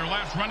lost their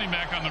last running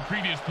back on the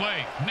previous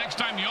play. Next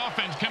time the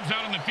offense comes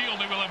out on the field,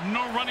 they will have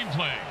no running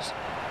plays.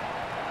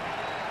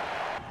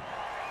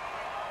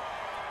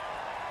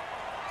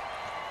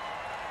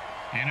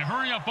 In a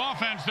hurry-up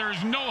offense, there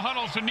is no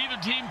huddle, so neither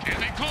team can.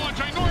 They call a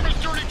ginormous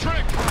dirty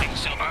trick.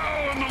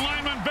 Oh, and the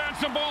lineman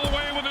bats the ball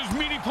away with his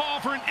meaty paw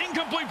for an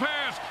incomplete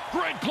pass.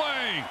 Great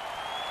play.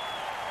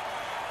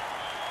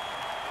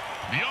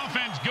 The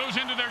offense goes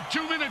into their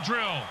 2-minute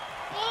drill.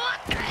 What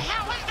the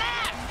hell was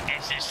that?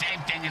 It's the same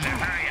thing as a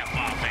hurry-up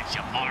offense,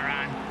 you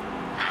moron.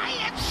 I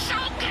am so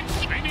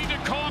confused. They need to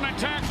call an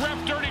attack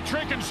ref dirty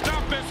trick and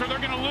stop this or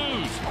they're going to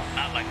lose.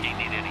 Not like they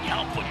need any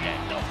help with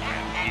that, though.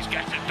 These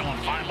guys are doing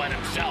fine by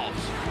themselves.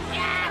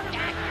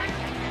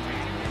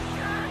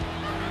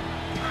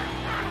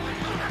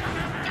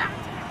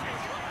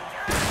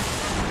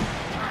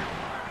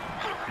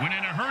 When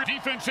in a hurry,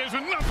 defense says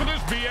enough of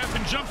this BS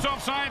and jumps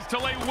off sides to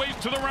lay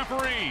waste to the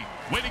referee.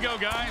 Way to go,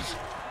 guys.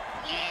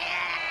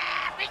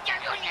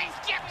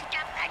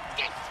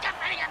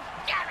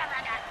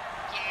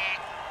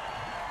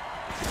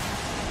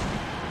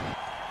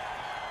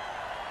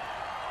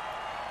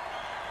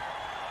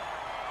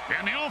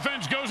 And the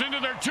offense goes into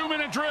their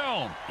 2-minute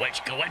drill.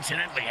 Which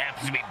coincidentally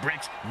happens to be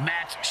Brick's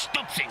Matt's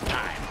stoopsing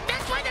time.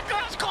 That's why the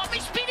girls call me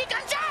Speedy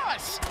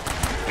Gonzalez.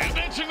 And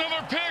that's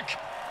another pick.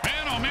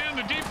 Man, oh man,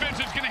 the defense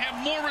is going to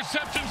have more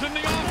receptions than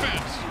the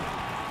offense.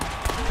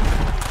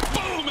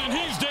 Boom, and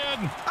he's dead.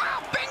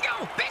 Oh,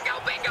 bingo! Bingo,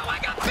 bingo! I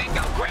got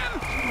bingo,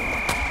 Grim!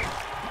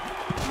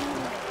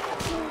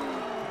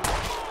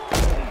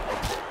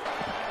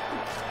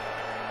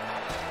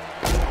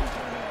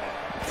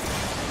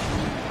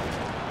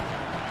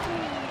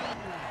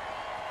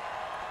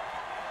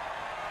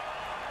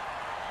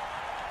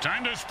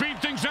 Time to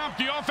speed things up.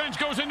 The offense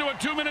goes into a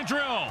 2-minute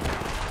drill.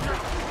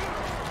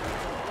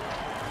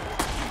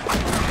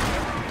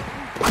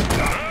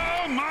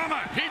 Oh,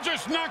 mama! He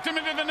just knocked him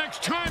into the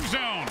next time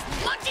zone.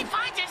 Once he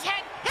finds his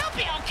head, he'll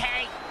be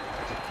okay.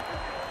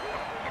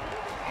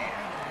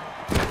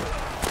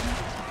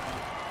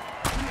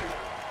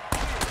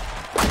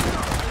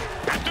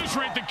 At this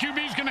rate, the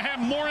QB's going to have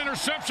more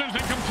interceptions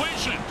than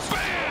completions.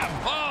 Bam!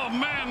 Oh,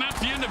 man, that's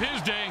the end of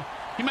his day.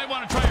 He might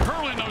want to try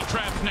hurling those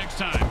traps next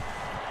time.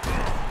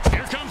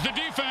 Here comes the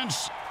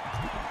defense.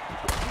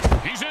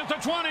 He's at the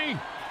 20.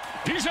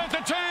 He's at the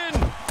 10.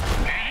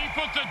 And he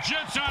put the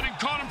Jets on and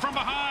caught him from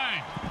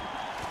behind.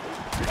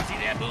 See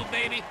that move,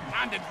 baby?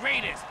 I'm the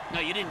greatest. No,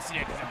 you didn't see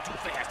that because I'm too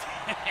fast.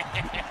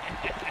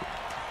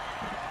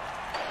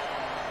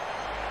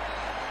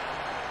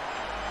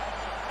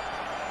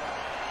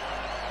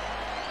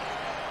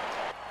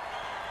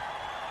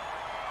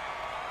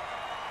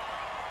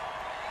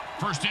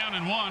 First down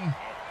and 1.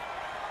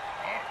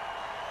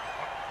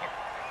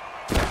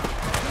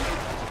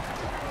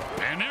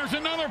 And there's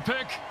another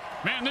pick.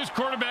 Man, this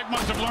quarterback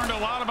must have learned a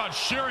lot about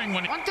sharing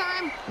when... One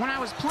time, when I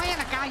was playing,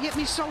 a guy hit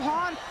me so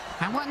hard,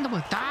 I went into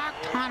a dark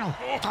tunnel.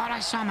 Thought I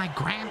saw my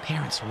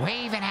grandparents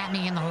waving at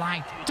me in the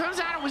light. Turns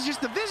out it was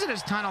just the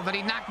visitor's tunnel that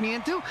he knocked me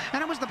into,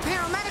 and it was the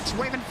paramedics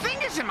waving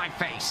fingers in my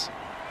face.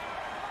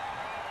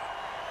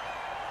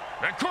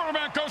 The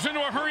quarterback goes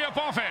into a hurry-up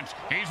offense.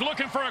 He's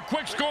looking for a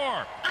quick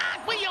score.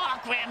 Aren't we all,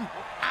 Grim?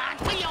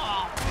 Aren't we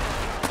all?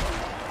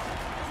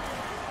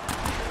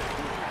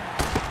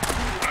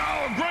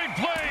 Oh, great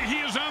play.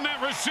 He is on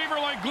that receiver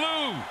like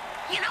glue.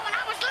 You know, when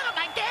I was little,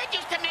 my dad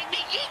used to make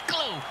me eat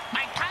glue.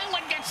 My tongue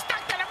would get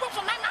stuck to the roof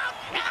of my mouth,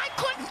 and I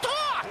couldn't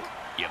talk.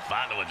 Your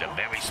father was a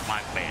very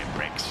smart man,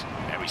 Bricks.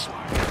 Very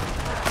smart.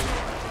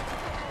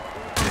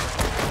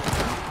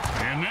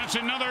 And that's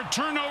another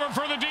turnover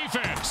for the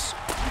defense.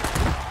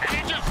 And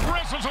he just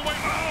wrestles away.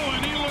 Oh,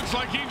 and he looks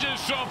like he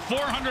just saw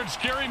 400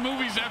 scary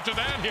movies after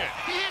that hit.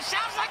 Yeah,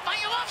 sounds like my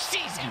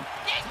off-season.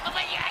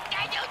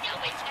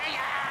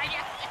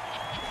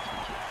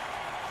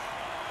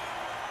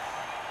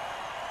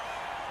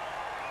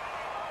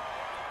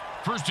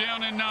 First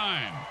down and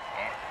 9.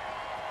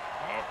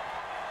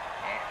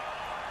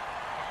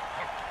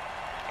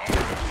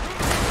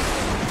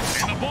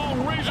 And the ball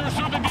razors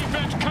through the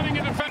defense, cutting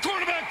into defense.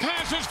 Quarterback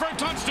passes for a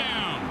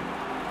touchdown.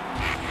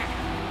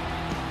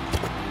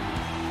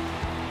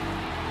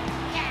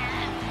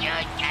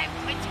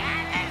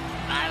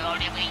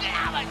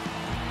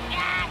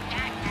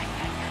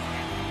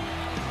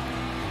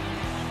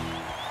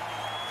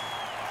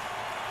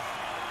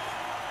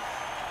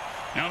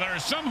 Now, there are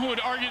some who would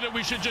argue that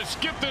we should just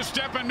skip this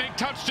step and make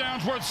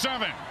touchdowns worth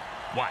 7.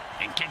 What,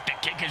 and kick the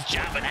kicker's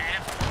job in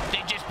half?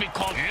 They'd just be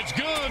called... It's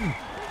good.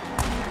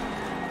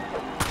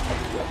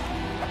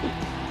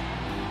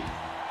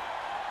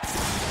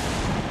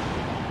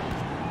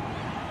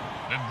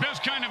 The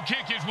best kind of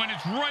kick is when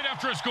it's right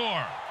after a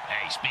score.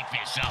 Hey, speak for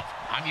yourself.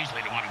 I'm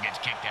usually the one who gets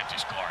kicked after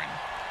scoring.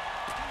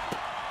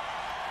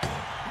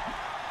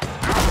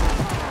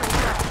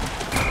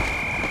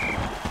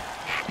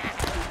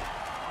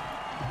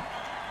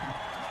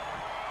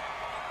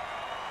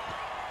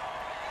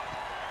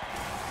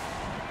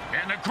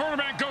 And the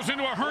quarterback goes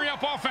into a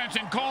hurry-up offense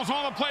and calls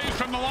all the plays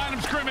from the line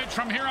of scrimmage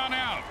from here on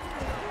out.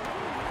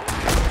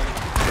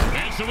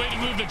 That's the way to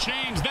move the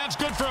chains. That's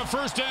good for a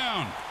first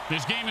down.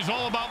 This game is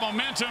all about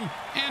momentum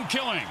and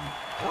killing.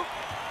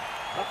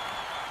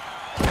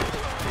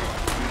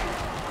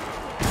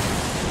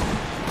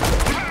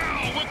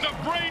 Wow, with the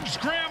brain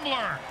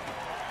scrambler.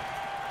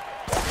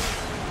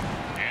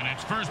 And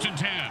it's first and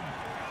 10.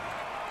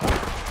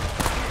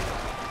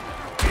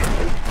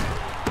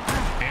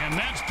 And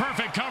that's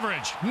perfect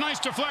coverage. Nice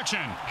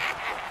deflection.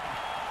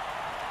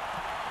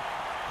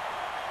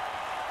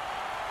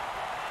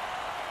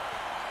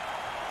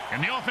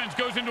 And the offense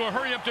goes into a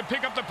hurry-up to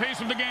pick up the pace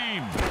of the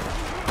game.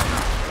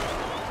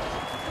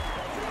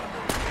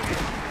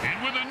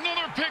 And with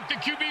another pick, the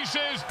QB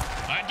says,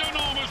 I don't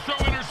almost throw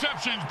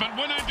interceptions, but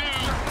when I do,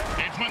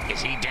 it's when...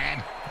 Is he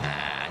dead?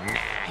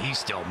 Nah, he's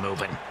still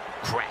moving.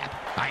 Crap.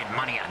 I had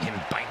money on him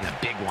biting the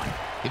big one.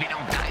 If he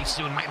don't die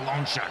soon, my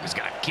loan shark is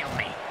gonna kill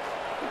me.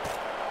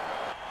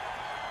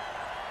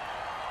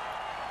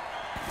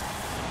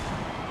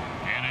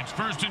 And it's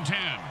first and 10.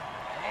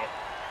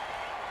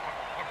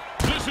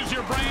 This is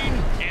your brain,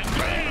 and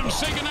bam!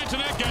 Say goodnight to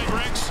that guy,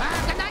 Bricks.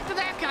 Good night to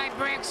that guy,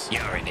 Bricks.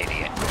 You're an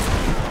idiot.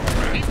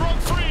 He broke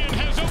free and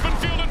has open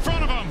field in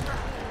front of him.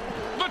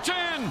 The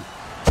 10.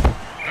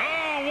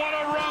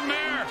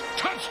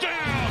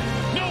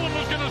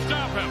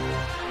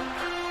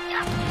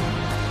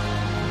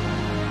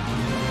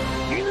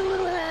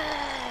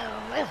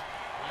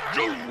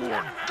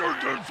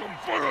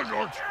 The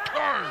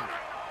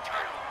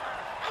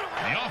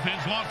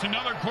offense lost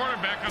another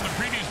quarterback on the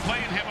previous play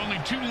and have only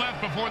 2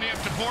 left before they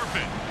have to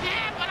forfeit.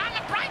 Yeah, but on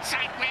the bright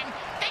side, Grim,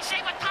 they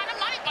save a ton of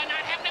money by not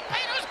having to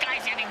pay those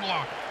guys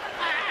anymore.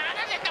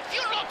 Other than the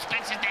funeral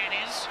expenses, that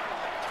is.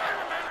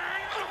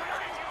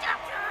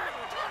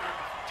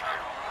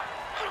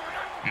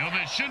 You know,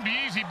 this should be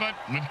easy, but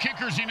with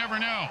kickers, you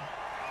never know.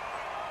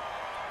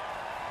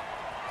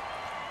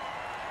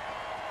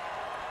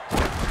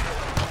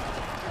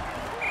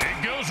 It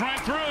goes right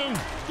through.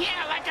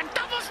 Yeah, like a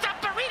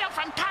double-stuffed burrito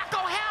from Taco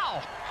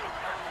Hell.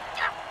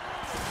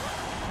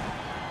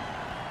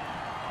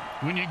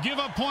 When you give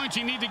up points,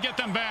 you need to get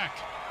them back.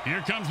 Here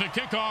comes the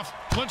kickoff.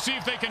 Let's see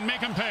if they can make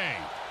them pay.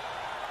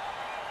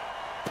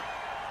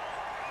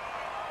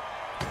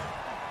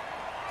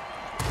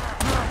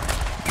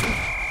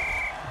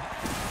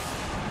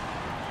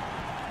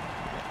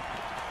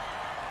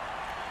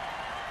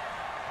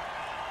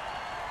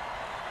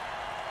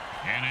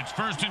 And it's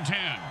 1st and 10.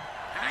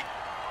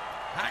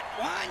 Hot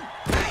one.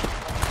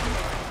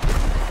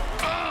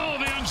 Oh,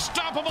 the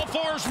unstoppable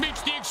force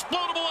meets the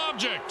explodable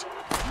object.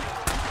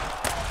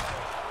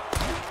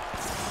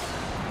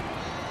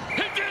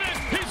 He did it!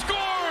 He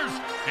scores!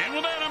 And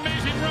with that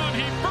amazing run,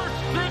 he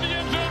bursts through the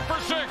end zone for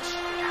 6.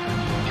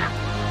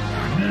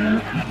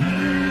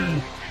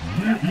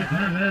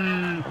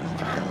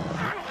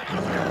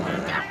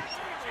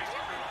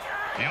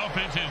 The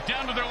offense is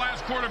down to their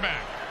last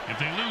quarterback. If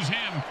they lose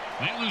him,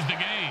 they lose the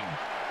game.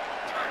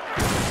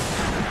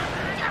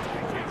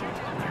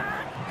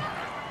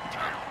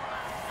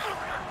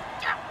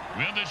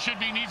 Well, this should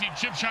be an easy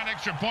chip shot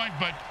extra point,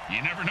 but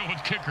you never know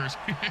with kickers.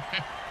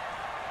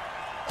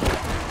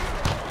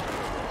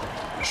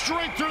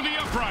 Straight through the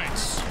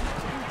uprights.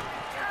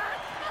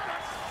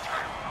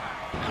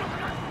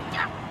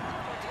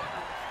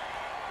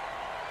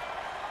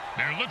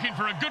 They're looking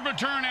for a good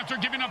return after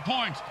giving up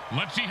points.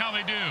 Let's see how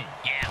they do.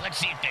 Yeah, let's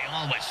see if they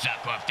always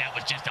suck or if that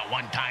was just a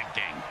one-time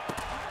thing.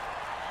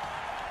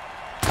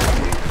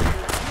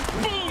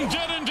 Boom,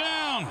 dead and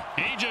down.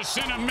 He just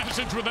sent a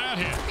message with that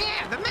hit.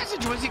 Yeah, the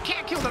message was you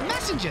can't kill the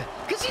messenger,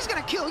 because he's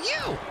going to kill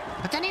you.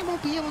 But then he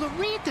won't be able to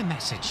read the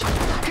message,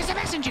 because the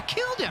messenger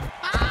killed him.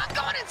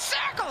 Going in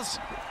circles.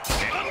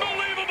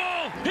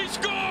 Unbelievable! He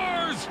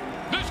scores!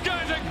 This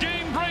guy's a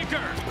game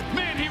breaker.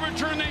 Man, he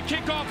returned that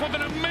kickoff with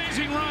an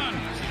amazing run,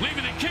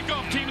 leaving the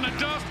kickoff team in the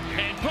dust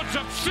and puts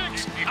up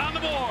 6 on the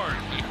board.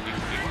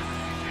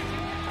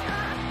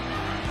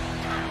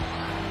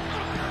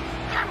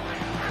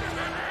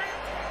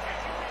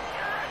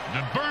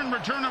 The burn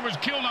returner was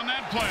killed on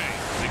that play.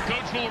 The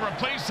coach will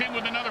replace him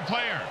with another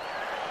player.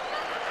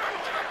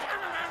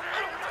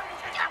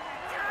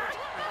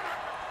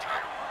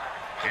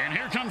 And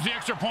here comes the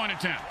extra point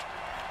attempt.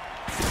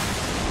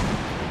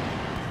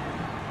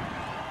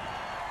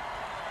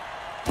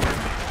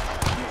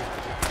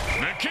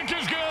 The kick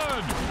is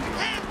good.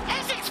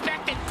 As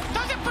expected,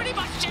 those are pretty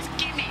much just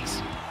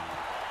gimmies.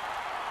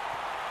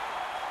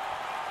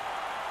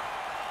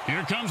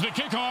 Here comes the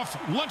kickoff.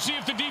 Let's see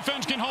if the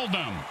defense can hold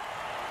them.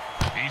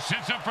 He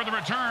sets up for the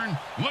return.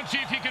 Let's see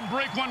if he can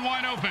break one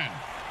wide open.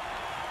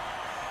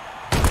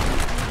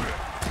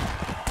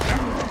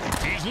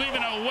 He's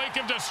leaving a wake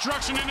of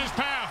destruction in his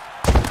path.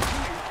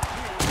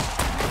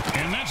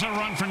 And that's a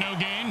run for no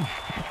gain.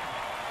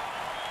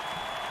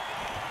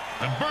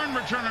 The burn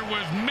returner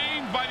was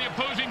maimed by the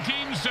opposing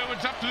team, so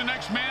it's up to the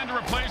next man to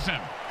replace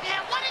him. Yeah,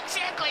 what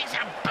exactly is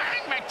a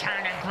burn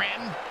returner,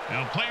 Grim?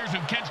 Now, players who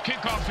catch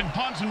kickoffs and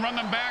punts and run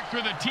them back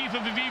through the teeth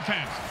of the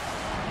defense.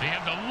 They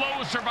have the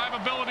lowest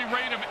survivability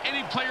rate of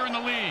any player in the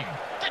league.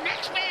 The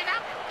next man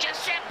up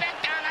just sat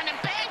back down on the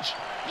bench.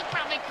 He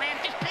probably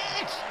cramped his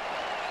pants.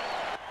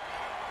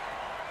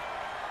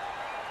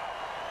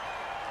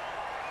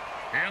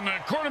 And the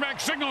quarterback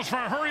signals for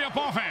a hurry-up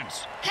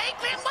offense. Hey,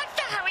 Grim, what's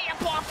the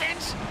hurry-up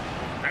offense?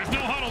 There's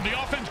no huddle. The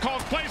offense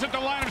calls plays at the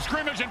line of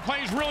scrimmage and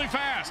plays really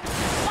fast.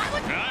 Why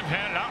would... I've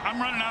had it.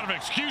 I'm running out of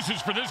excuses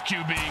for this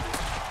QB.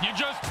 You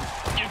just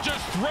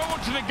throw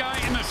it to the guy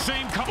in the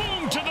same...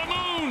 Boom, to the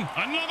moon.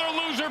 Another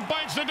loser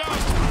bites the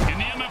dust. In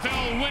the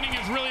MFL, winning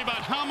is really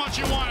about how much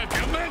you want it.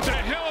 And that's a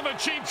hell of a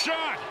cheap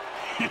shot.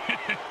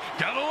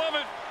 Gotta love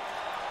it.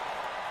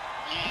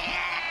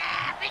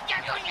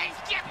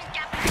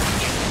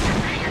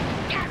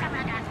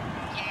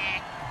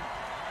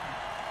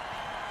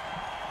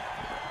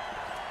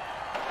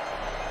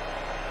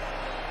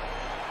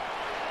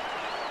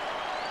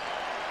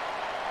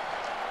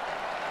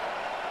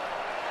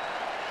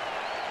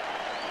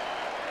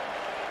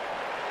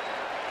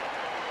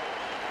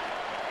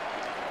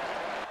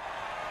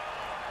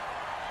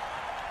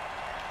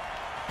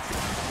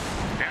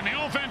 And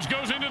the offense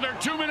goes into their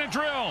 2-minute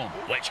drill.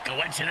 Which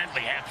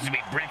coincidentally happens to be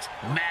Brick's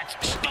match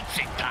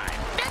stupsing time.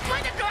 That's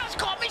why the girls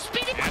call me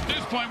Speedy. At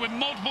this point, with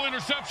multiple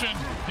interceptions,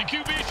 the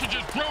QB should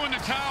just throw in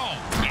the towel.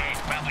 Yeah, he's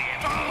probably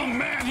in. Oh,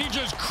 man, he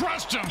just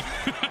crushed him.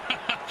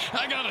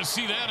 I got to to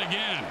see that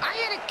again. I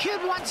had a kid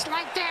once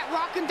like that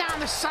walking down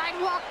the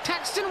sidewalk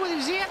texting with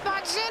his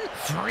earbuds in.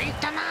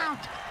 Freaked him out.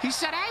 He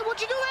said, hey, what'd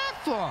you do that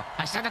for?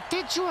 I said, I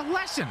teach you a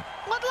lesson.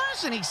 What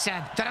lesson? He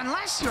said, that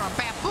unless you're a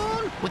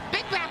baboon with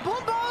big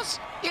baboon balls,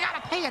 you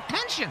gotta pay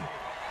attention.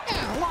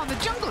 Yeah, law of the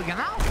jungle, you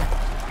know?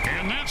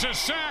 And that's a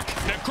sack.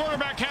 The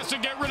quarterback has to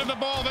get rid of the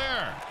ball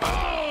there.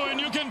 Oh, and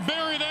you can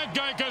bury that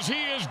guy because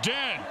he is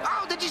dead.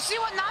 Oh, did you see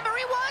what number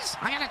he was?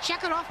 I gotta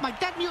check it off my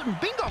dead mutant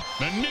bingo.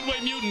 The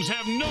Midway Mutants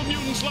have no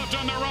mutants left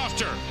on their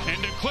roster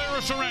and declare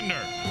a surrender.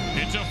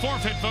 It's a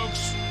forfeit,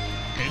 folks.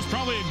 It's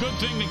probably a good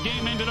thing the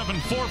game ended up in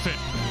forfeit.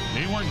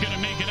 They weren't going to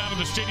make it out of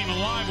the stadium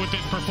alive with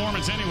this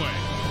performance anyway.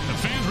 The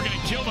fans were going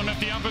to kill them if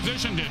the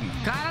opposition didn't.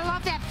 Gotta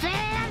love that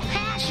fan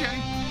passion.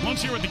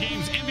 Let's hear what the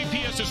game's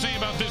MVP has to say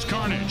about this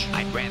carnage.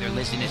 I'd rather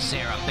listen to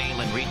Sarah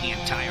Palin read the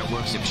entire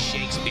works of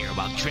Shakespeare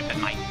while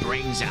tripping my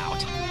brains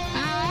out.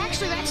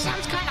 Actually, that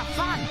sounds kind of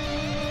fun.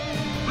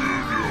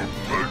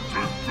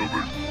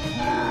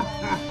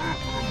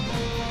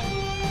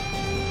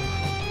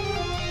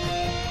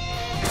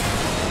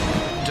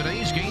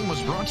 Today's game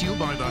was brought to you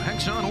by the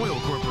Hexon Oil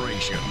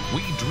Corporation.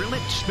 We drill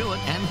it, spill it,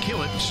 and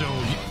kill it so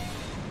you...